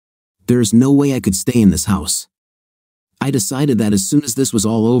 There is no way I could stay in this house. I decided that as soon as this was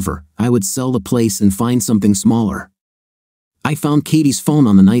all over, I would sell the place and find something smaller. I found Katie's phone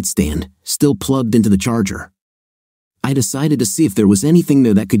on the nightstand, still plugged into the charger. I decided to see if there was anything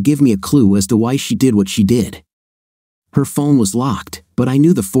there that could give me a clue as to why she did what she did. Her phone was locked, but I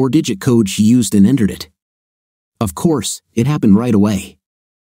knew the 4-digit code she used and entered it. Of course, it happened right away.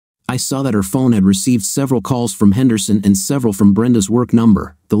 I saw that her phone had received several calls from Henderson and several from Brenda's work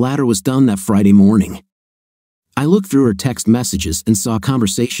number. The latter was done that Friday morning. I looked through her text messages and saw a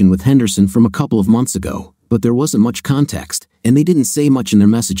conversation with Henderson from a couple of months ago, but there wasn't much context, and they didn't say much in their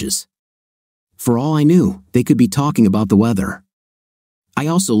messages. For all I knew, they could be talking about the weather. I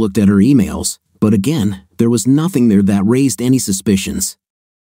also looked at her emails, but again, there was nothing there that raised any suspicions.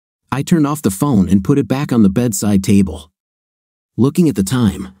 I turned off the phone and put it back on the bedside table. Looking at the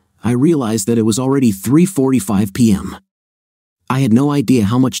time, I realized that it was already 3:45 p.m. I had no idea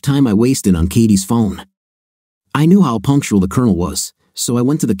how much time I wasted on Katie's phone. I knew how punctual the Colonel was, so I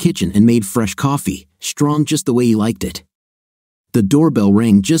went to the kitchen and made fresh coffee, strong just the way he liked it. The doorbell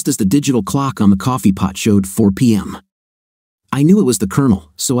rang just as the digital clock on the coffee pot showed 4 p.m. I knew it was the Colonel,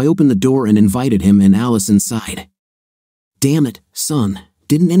 so I opened the door and invited him and Alice inside. "Damn it, son,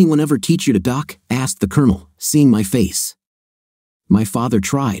 didn't anyone ever teach you to duck?" asked the Colonel, seeing my face. "My father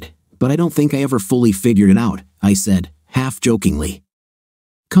tried, but I don't think I ever fully figured it out," I said, half-jokingly.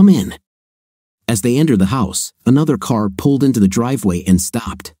 "Come in." As they entered the house, another car pulled into the driveway and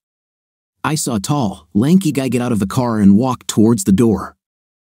stopped. I saw a tall, lanky guy get out of the car and walk towards the door.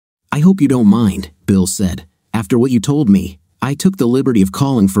 "I hope you don't mind," Bill said. "After what you told me, I took the liberty of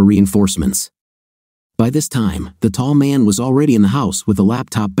calling for reinforcements." By this time, the tall man was already in the house with a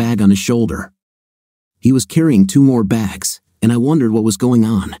laptop bag on his shoulder. He was carrying 2 more bags, and I wondered what was going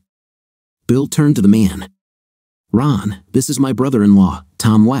on. Bill turned to the man. "Ron, this is my brother-in-law,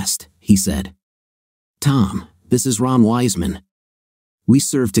 Tom West," he said. "Tom, this is Ron Wiseman. We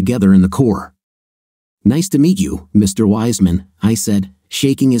served together in the Corps." "Nice to meet you, Mr. Wiseman," I said,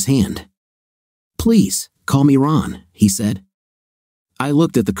 shaking his hand. "Please, call me Ron," he said. I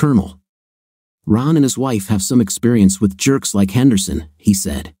looked at the Colonel. "Ron and his wife have some experience with jerks like Henderson," he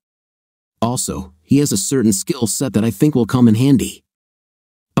said. "Also, he has a certain skill set that I think will come in handy."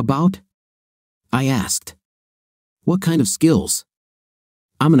 "About?" I asked. "What kind of skills?"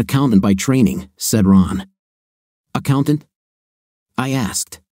 "I'm an accountant by training," said Ron. "Accountant?" I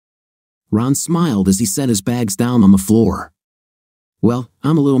asked. Ron smiled as he set his bags down on the floor. "Well,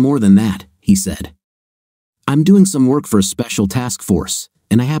 I'm a little more than that," he said. "I'm doing some work for a special task force,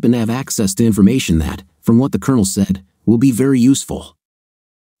 and I happen to have access to information that, from what the Colonel said, will be very useful."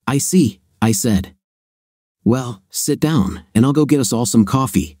 "I see," I said. "Well, sit down, and I'll go get us all some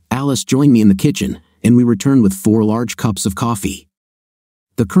coffee." Alice joined me in the kitchen, and we returned with 4 large cups of coffee.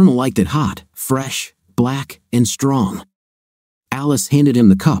 The Colonel liked it hot, fresh, black, and strong. Alice handed him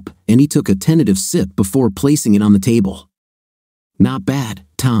the cup, and he took a tentative sip before placing it on the table. "Not bad,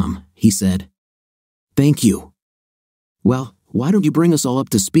 Tom," he said. "Thank you." "Well, why don't you bring us all up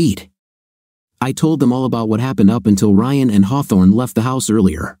to speed?" I told them all about what happened up until Ryan and Hawthorne left the house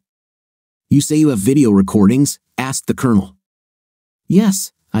earlier. "You say you have video recordings?" asked the colonel.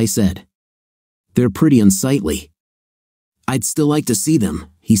 "Yes," I said. "They're pretty unsightly." "I'd still like to see them,"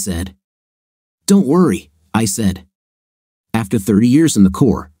 he said. "Don't worry," I said. "After 30 years in the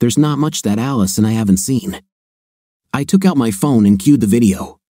Corps, there's not much that Alice and I haven't seen." I took out my phone and cued the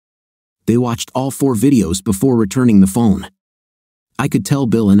video. They watched all 4 videos before returning the phone. I could tell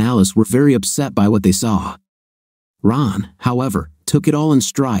Bill and Alice were very upset by what they saw. Ron, however, took it all in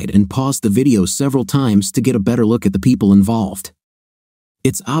stride and paused the video several times to get a better look at the people involved.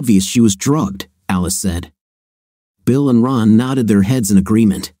 "It's obvious she was drugged," Alice said. Bill and Ron nodded their heads in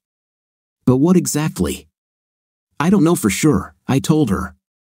agreement. "But what exactly?" "I don't know for sure," I told her.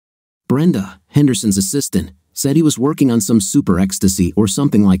 "Brenda, Henderson's assistant, said he was working on some super ecstasy or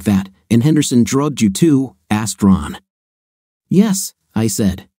something like that, and Henderson drugged you too?" asked Ron. "Yes," I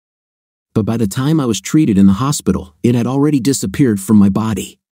said. "But by the time I was treated in the hospital, it had already disappeared from my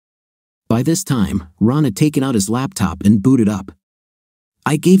body." By this time, Ron had taken out his laptop and booted up.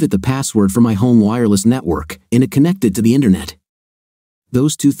 I gave it the password for my home wireless network, and it connected to the internet.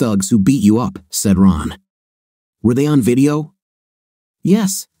 "Those 2 thugs who beat you up," said Ron. "Were they on video?"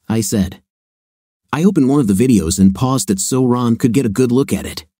 "Yes," I said. I opened one of the videos and paused it so Ron could get a good look at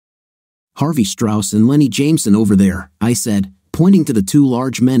it. "Harvey Strauss and Lenny Jameson over there," I said, pointing to the 2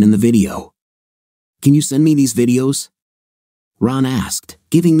 large men in the video. "Can you send me these videos?" Ron asked,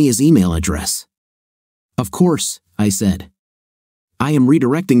 giving me his email address. "Of course," I said. "I am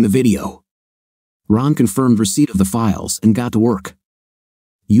redirecting the video." Ron confirmed receipt of the files and got to work.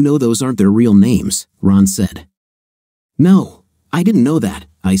 "You know those aren't their real names," Ron said. "No, I didn't know that,"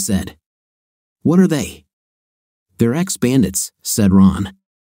 I said. "What are they?" "They're ex-bandits," said Ron.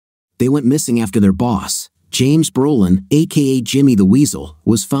 "They went missing after their boss, James Brolin, aka Jimmy the Weasel,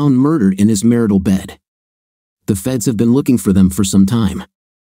 was found murdered in his marital bed. The feds have been looking for them for some time."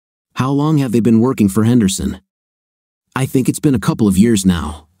 "How long have they been working for Henderson?" "I think it's been a couple of years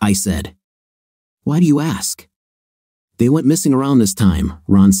now," I said. "Why do you ask?" "They went missing around this time,"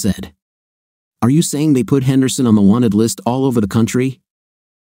 Ron said. "Are you saying they put Henderson on the wanted list all over the country?"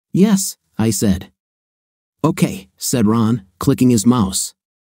 "Yes," I said. "Okay," said Ron, clicking his mouse.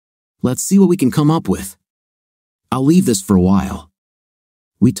 "Let's see what we can come up with. I'll leave this for a while."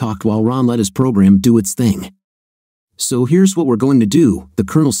 We talked while Ron let his program do its thing. "So here's what we're going to do," the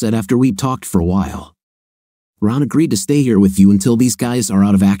colonel said after we'd talked for a while. "Ron agreed to stay here with you until these guys are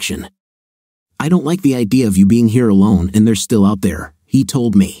out of action. I don't like the idea of you being here alone and they're still out there," he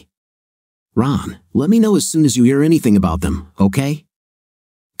told me. "Ron, let me know as soon as you hear anything about them, okay?"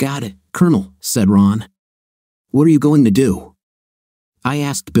 "Got it, Colonel," said Ron. "What are you going to do?" I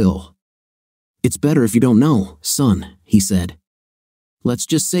asked Bill. "It's better if you don't know, son," he said. "Let's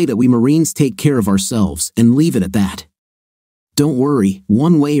just say that we Marines take care of ourselves and leave it at that. Don't worry,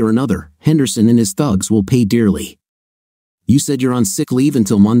 one way or another, Henderson and his thugs will pay dearly." "You said you're on sick leave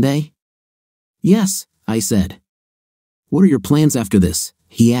until Monday?" "Yes," I said. "What are your plans after this?"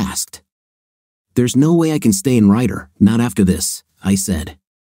 he asked. "There's no way I can stay in Ryder, not after this," I said.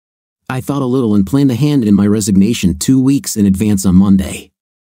 I thought a little and planned to hand in my resignation 2 weeks in advance on Monday.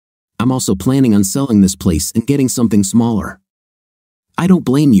 "I'm also planning on selling this place and getting something smaller." "I don't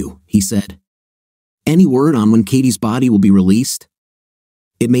blame you," he said. "Any word on when Katie's body will be released?"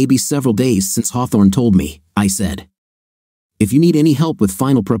 "It may be several days since Hawthorne told me," I said. "If you need any help with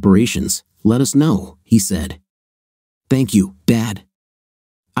final preparations, let us know," he said. "Thank you, Dad."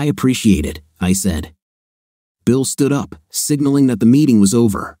 "I appreciate it," I said. Bill stood up, signaling that the meeting was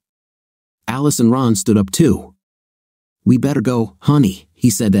over. Alice and Ron stood up too. "We better go, honey,"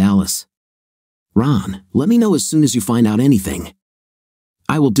 he said to Alice. "Ron, let me know as soon as you find out anything."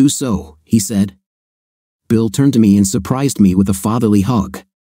 "I will do so," he said. Bill turned to me and surprised me with a fatherly hug.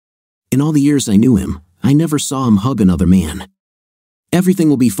 In all the years I knew him, I never saw him hug another man. "Everything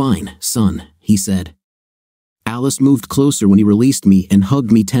will be fine, son," he said. Alice moved closer when he released me and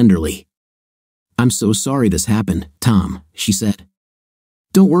hugged me tenderly. "I'm so sorry this happened, Tom," she said.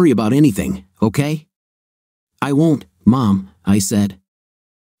 "Don't worry about anything, okay?" "I won't, Mom," I said.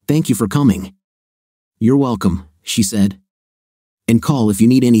 "Thank you for coming." "You're welcome," she said. "And call if you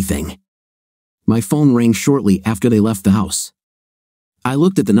need anything." My phone rang shortly after they left the house. I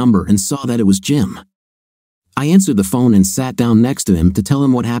looked at the number and saw that it was Jim. I answered the phone and sat down next to him to tell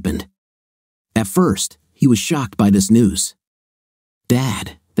him what happened. At first, he was shocked by this news.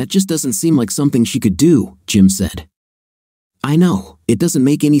 "Dad, that just doesn't seem like something she could do," Jim said. I know, it doesn't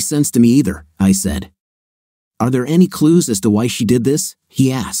make any sense to me either, I said. Are there any clues as to why she did this?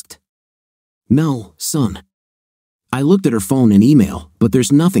 He asked. No, son. I looked at her phone and email, but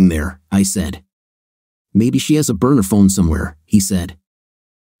there's nothing there, I said. Maybe she has a burner phone somewhere, he said.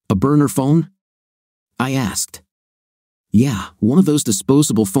 A burner phone? I asked. Yeah, one of those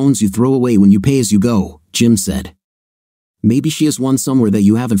disposable phones you throw away when you pay as you go, Jim said. Maybe she has one somewhere that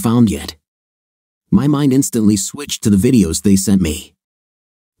you haven't found yet. My mind instantly switched to the videos they sent me.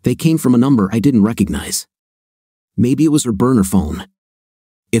 They came from a number I didn't recognize. Maybe it was her burner phone.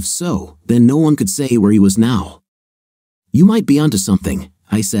 If so, then no one could say where he was now. You might be onto something,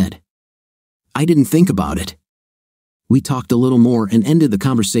 I said. I didn't think about it. We talked a little more and ended the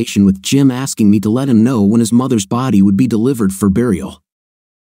conversation with Jim asking me to let him know when his mother's body would be delivered for burial.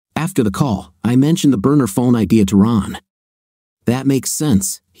 After the call, I mentioned the burner phone idea to Ron. That makes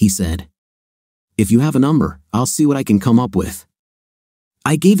sense, he said. If you have a number, I'll see what I can come up with.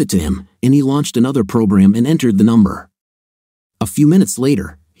 I gave it to him, and he launched another program and entered the number. A few minutes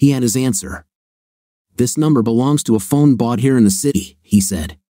later, he had his answer. This number belongs to a phone bought here in the city, he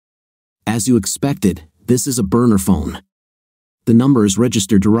said. As you expected, this is a burner phone. The number is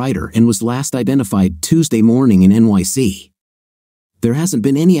registered to Ryder and was last identified Tuesday morning in NYC. There hasn't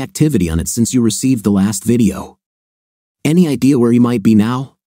been any activity on it since you received the last video. Any idea where he might be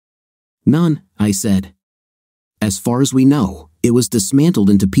now? None, I said. As far as we know, it was dismantled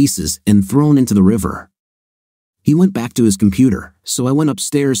into pieces and thrown into the river. He went back to his computer, so I went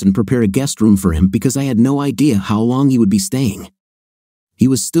upstairs and prepared a guest room for him because I had no idea how long he would be staying. He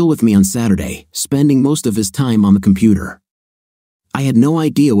was still with me on Saturday, spending most of his time on the computer. I had no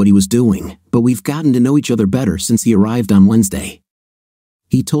idea what he was doing, but we've gotten to know each other better since he arrived on Wednesday.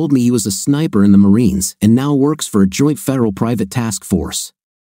 He told me he was a sniper in the Marines and now works for a joint federal private task force.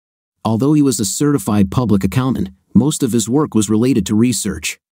 Although he was a certified public accountant, most of his work was related to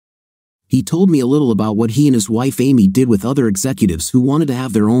research. He told me a little about what he and his wife Amy did with other executives who wanted to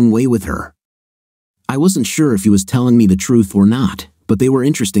have their own way with her. I wasn't sure if he was telling me the truth or not, but they were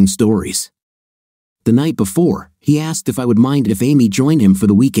interesting stories. The night before, he asked if I would mind if Amy joined him for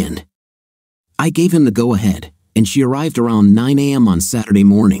the weekend. I gave him the go-ahead, and she arrived around 9 a.m. on Saturday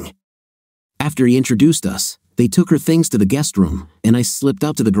morning. After he introduced us, they took her things to the guest room, and I slipped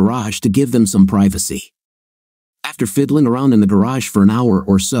out to the garage to give them some privacy. After fiddling around in the garage for an hour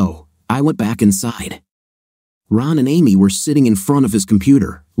or so, I went back inside. Ron and Amy were sitting in front of his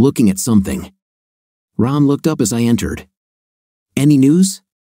computer, looking at something. Ron looked up as I entered. Any news?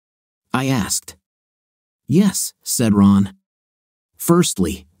 I asked. Yes, said Ron.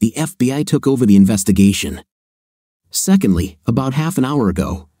 Firstly, the FBI took over the investigation. Secondly, about half an hour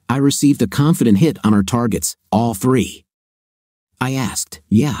ago, I received a confident hit on our targets, all three. I asked.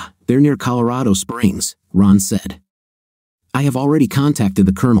 Yeah, they're near Colorado Springs, Ron said. I have already contacted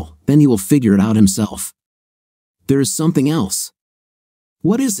the colonel, then he will figure it out himself. There is something else.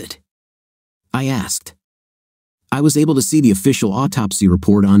 What is it? I asked. I was able to see the official autopsy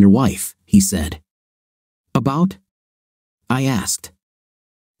report on your wife, he said. About? I asked.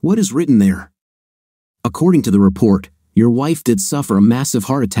 What is written there? According to the report, your wife did suffer a massive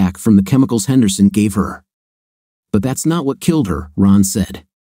heart attack from the chemicals Henderson gave her. But that's not what killed her, Ron said.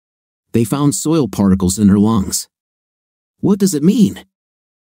 They found soil particles in her lungs. What does it mean?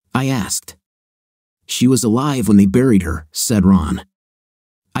 I asked. She was alive when they buried her, said Ron.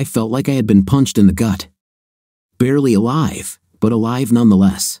 I felt like I had been punched in the gut. Barely alive, but alive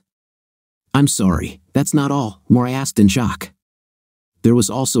nonetheless. I'm sorry, that's not all, I asked in shock. There was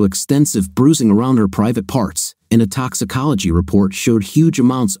also extensive bruising around her private parts, and a toxicology report showed huge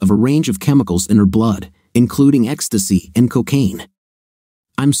amounts of a range of chemicals in her blood, including ecstasy and cocaine.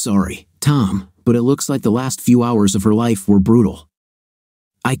 I'm sorry, Tom, but it looks like the last few hours of her life were brutal.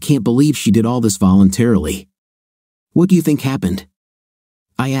 I can't believe she did all this voluntarily. What do you think happened?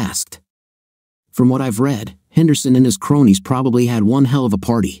 I asked. From what I've read, Henderson and his cronies probably had one hell of a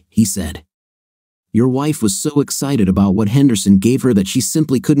party, he said. Your wife was so excited about what Henderson gave her that she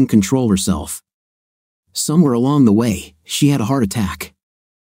simply couldn't control herself. Somewhere along the way, she had a heart attack.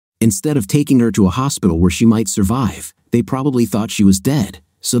 Instead of taking her to a hospital where she might survive, they probably thought she was dead,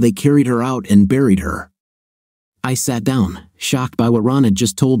 so they carried her out and buried her. I sat down, shocked by what Ron had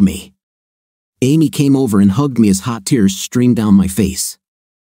just told me. Amy came over and hugged me as hot tears streamed down my face.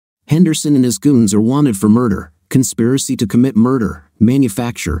 Henderson and his goons are wanted for murder, conspiracy to commit murder,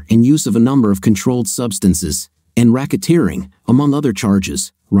 manufacture and use of a number of controlled substances, and racketeering, among other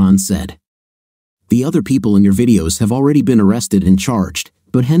charges, Ron said. The other people in your videos have already been arrested and charged,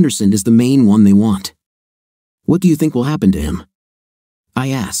 but Henderson is the main one they want. What do you think will happen to him? I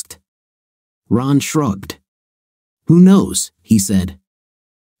asked. Ron shrugged. Who knows, he said.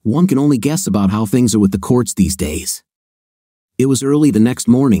 One can only guess about how things are with the courts these days. It was early the next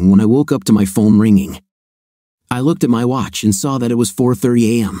morning when I woke up to my phone ringing. I looked at my watch and saw that it was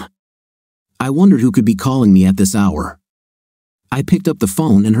 4:30 a.m. I wondered who could be calling me at this hour. I picked up the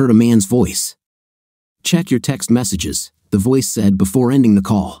phone and heard a man's voice. "Check your text messages," the voice said before ending the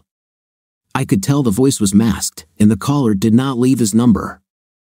call. I could tell the voice was masked, and the caller did not leave his number.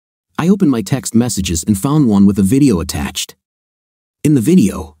 I opened my text messages and found one with a video attached. In the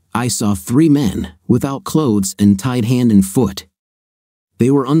video, I saw 3 men, without clothes and tied hand and foot. They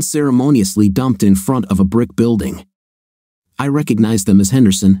were unceremoniously dumped in front of a brick building. I recognized them as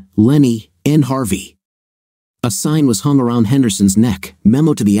Henderson, Lenny, and Harvey. A sign was hung around Henderson's neck,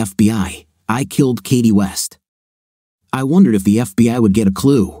 "Memo to the FBI, I killed Katie West." I wondered if the FBI would get a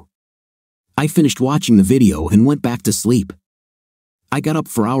clue. I finished watching the video and went back to sleep. I got up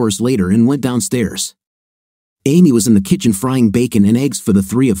for hours later and went downstairs. Amy was in the kitchen frying bacon and eggs for the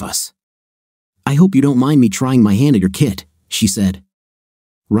 3 of us. "I hope you don't mind me trying my hand at your kit," she said.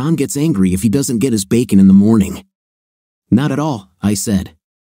 "Ron gets angry if he doesn't get his bacon in the morning." "Not at all," I said.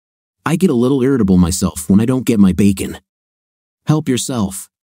 "I get a little irritable myself when I don't get my bacon." "Help yourself."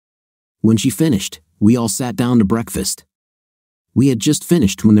 When she finished, we all sat down to breakfast. We had just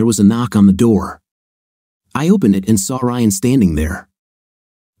finished when there was a knock on the door. I opened it and saw Ryan standing there.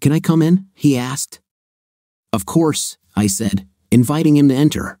 "Can I come in?" he asked. "Of course," I said, inviting him to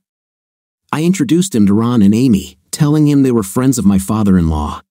enter. I introduced him to Ron and Amy, telling him they were friends of my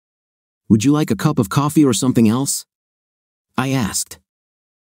father-in-law. "Would you like a cup of coffee or something else?" I asked.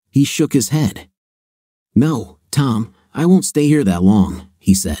 He shook his head. "No, Tom, I won't stay here that long,"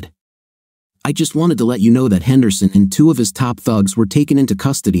 he said. "I just wanted to let you know that Henderson and 2 of his top thugs were taken into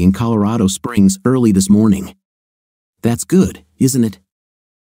custody in Colorado Springs early this morning." "That's good, isn't it?"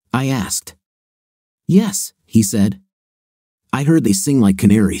 I asked. "Yes," he said. "I heard they sing like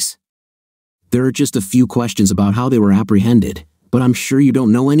canaries." "There are just a few questions about how they were apprehended, but I'm sure you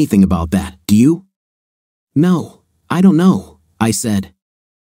don't know anything about that, do you?" "No, I don't know," I said.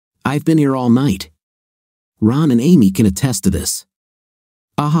 "I've been here all night. Ron and Amy can attest to this."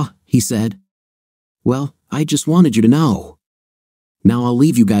 "Uh-huh," he said. "Well, I just wanted you to know. Now I'll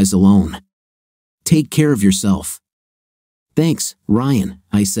leave you guys alone. Take care of yourself." "Thanks, Ryan,"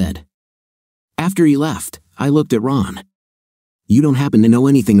 I said. After he left, I looked at Ron. "You don't happen to know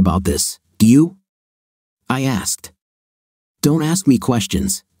anything about this, do you?" I asked. "Don't ask me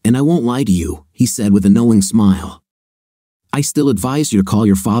questions, and I won't lie to you," he said with a knowing smile. "I still advise you to call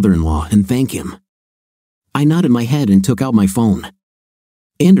your father-in-law and thank him." I nodded my head and took out my phone.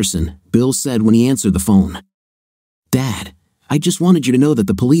 "Anderson," Bill said when he answered the phone. "Dad, I just wanted you to know that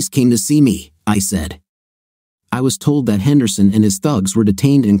the police came to see me," I said. "I was told that Henderson and his thugs were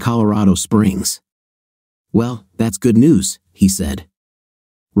detained in Colorado Springs." "Well, that's good news," he said.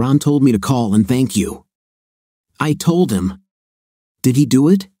 "Ron told me to call and thank you." I told him. "Did he do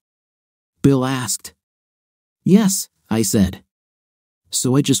it?" Bill asked. "Yes," I said.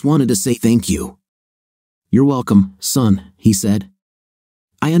 "So I just wanted to say thank you." "You're welcome, son," he said.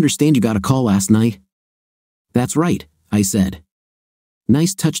 "I understand you got a call last night." "That's right," I said.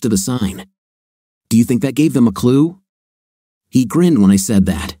 "Nice touch to the sign. Do you think that gave them a clue?" He grinned when I said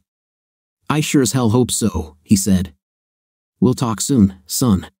that. "I sure as hell hope so," he said. "We'll talk soon,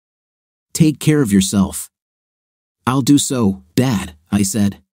 son. Take care of yourself." "I'll do so, Dad," I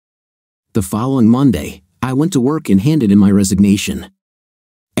said. The following Monday, I went to work and handed in my resignation.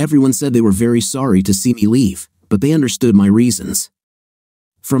 Everyone said they were very sorry to see me leave, but they understood my reasons.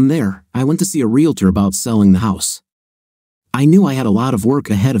 From there, I went to see a realtor about selling the house. I knew I had a lot of work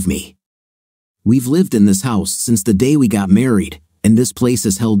ahead of me. We've lived in this house since the day we got married, and this place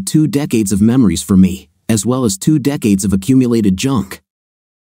has held 2 decades of memories for me, as well as 2 decades of accumulated junk.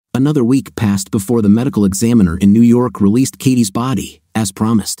 Another week passed before the medical examiner in New York released Katie's body, as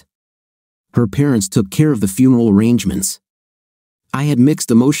promised. Her parents took care of the funeral arrangements. I had mixed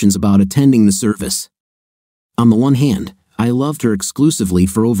emotions about attending the service. On the one hand, I loved her exclusively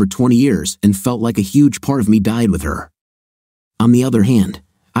for over 20 years and felt like a huge part of me died with her. On the other hand,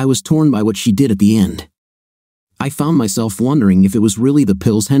 I was torn by what she did at the end. I found myself wondering if it was really the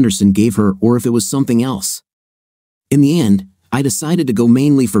pills Henderson gave her or if it was something else. In the end, I decided to go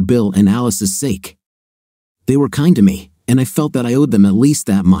mainly for Bill and Alice's sake. They were kind to me, and I felt that I owed them at least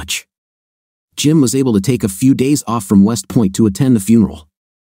that much. Jim was able to take a few days off from West Point to attend the funeral.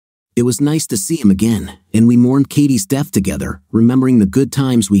 It was nice to see him again, and we mourned Katie's death together, remembering the good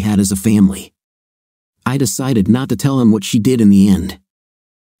times we had as a family. I decided not to tell him what she did in the end.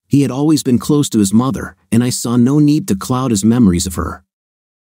 He had always been close to his mother, and I saw no need to cloud his memories of her.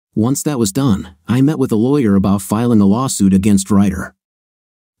 Once that was done, I met with a lawyer about filing a lawsuit against Ryder.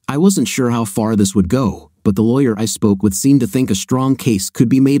 I wasn't sure how far this would go, but the lawyer I spoke with seemed to think a strong case could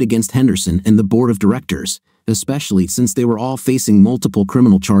be made against Henderson and the board of directors, especially since they were all facing multiple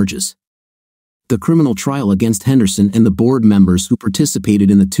criminal charges. The criminal trial against Henderson and the board members who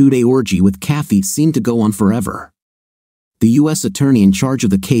participated in the 2-day orgy with Kathy seemed to go on forever. The U.S. attorney in charge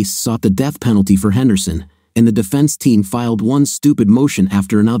of the case sought the death penalty for Henderson, and the defense team filed one stupid motion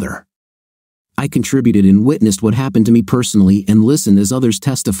after another. I contributed and witnessed what happened to me personally and listened as others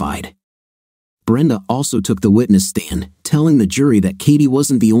testified. Brenda also took the witness stand, telling the jury that Katie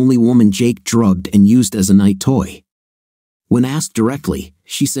wasn't the only woman Jake drugged and used as a night toy. When asked directly,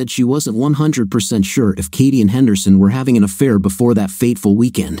 she said she wasn't 100% sure if Katie and Henderson were having an affair before that fateful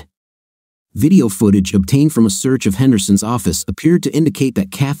weekend. Video footage obtained from a search of Henderson's office appeared to indicate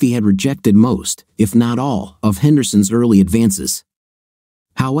that Kathy had rejected most, if not all, of Henderson's early advances.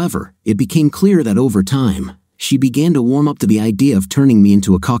 However, it became clear that over time, she began to warm up to the idea of turning me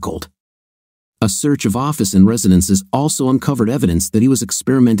into a cuckold. A search of office and residences also uncovered evidence that he was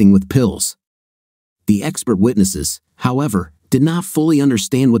experimenting with pills. The expert witnesses, however, did not fully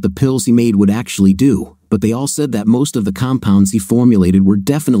understand what the pills he made would actually do, but they all said that most of the compounds he formulated were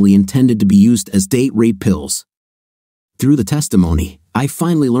definitely intended to be used as date rape pills. Through the testimony, I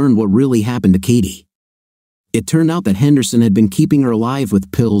finally learned what really happened to Katie. It turned out that Henderson had been keeping her alive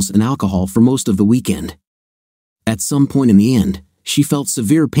with pills and alcohol for most of the weekend. At some point in the end, she felt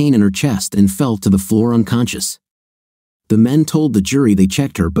severe pain in her chest and fell to the floor unconscious. The men told the jury they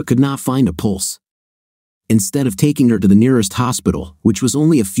checked her but could not find a pulse. Instead of taking her to the nearest hospital, which was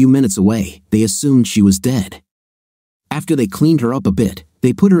only a few minutes away, they assumed she was dead. After they cleaned her up a bit,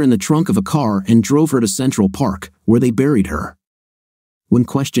 they put her in the trunk of a car and drove her to Central Park, where they buried her. When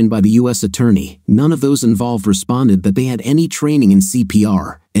questioned by the U.S. attorney, none of those involved responded that they had any training in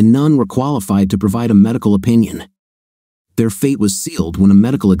CPR, and none were qualified to provide a medical opinion. Their fate was sealed when a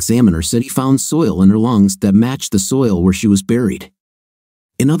medical examiner said he found soil in her lungs that matched the soil where she was buried.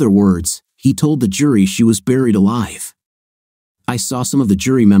 In other words, he told the jury she was buried alive. I saw some of the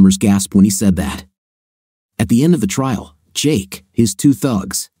jury members gasp when he said that. At the end of the trial, Jake, his 2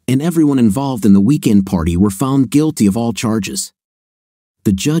 thugs, and everyone involved in the weekend party were found guilty of all charges.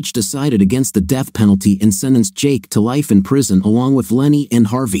 The judge decided against the death penalty and sentenced Jake to life in prison along with Lenny and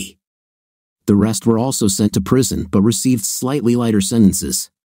Harvey. The rest were also sent to prison but received slightly lighter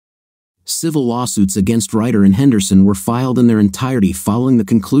sentences. Civil lawsuits against Ryder and Henderson were filed in their entirety following the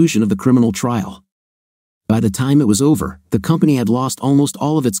conclusion of the criminal trial. By the time it was over, the company had lost almost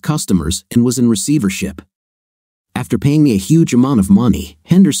all of its customers and was in receivership. After paying me a huge amount of money,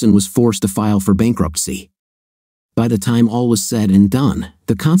 Henderson was forced to file for bankruptcy. By the time all was said and done,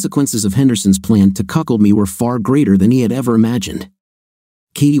 the consequences of Henderson's plan to cuckold me were far greater than he had ever imagined.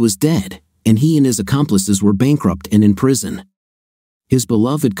 Katie was dead, and he and his accomplices were bankrupt and in prison. His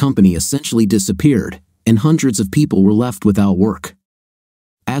beloved company essentially disappeared, and hundreds of people were left without work.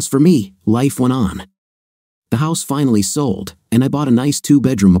 As for me, life went on. The house finally sold, and I bought a nice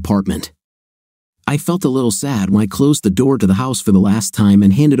 2-bedroom apartment. I felt a little sad when I closed the door to the house for the last time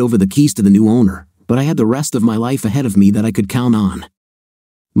and handed over the keys to the new owner, but I had the rest of my life ahead of me that I could count on.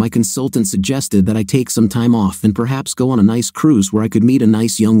 My consultant suggested that I take some time off and perhaps go on a nice cruise where I could meet a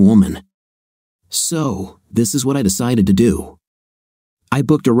nice young woman. So, this is what I decided to do. I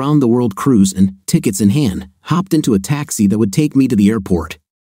booked a round-the-world cruise and, tickets in hand, hopped into a taxi that would take me to the airport.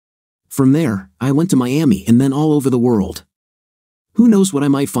 From there, I went to Miami and then all over the world. Who knows what I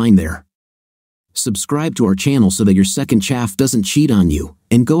might find there? Subscribe to our channel so that your second chaff doesn't cheat on you,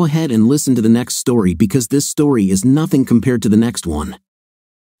 and go ahead and listen to the next story because this story is nothing compared to the next one.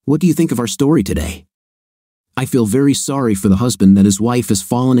 What do you think of our story today? I feel very sorry for the husband that his wife has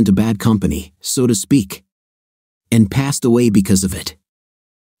fallen into bad company, so to speak, and passed away because of it.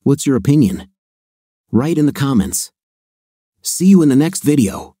 What's your opinion? Write in the comments. See you in the next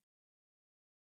video.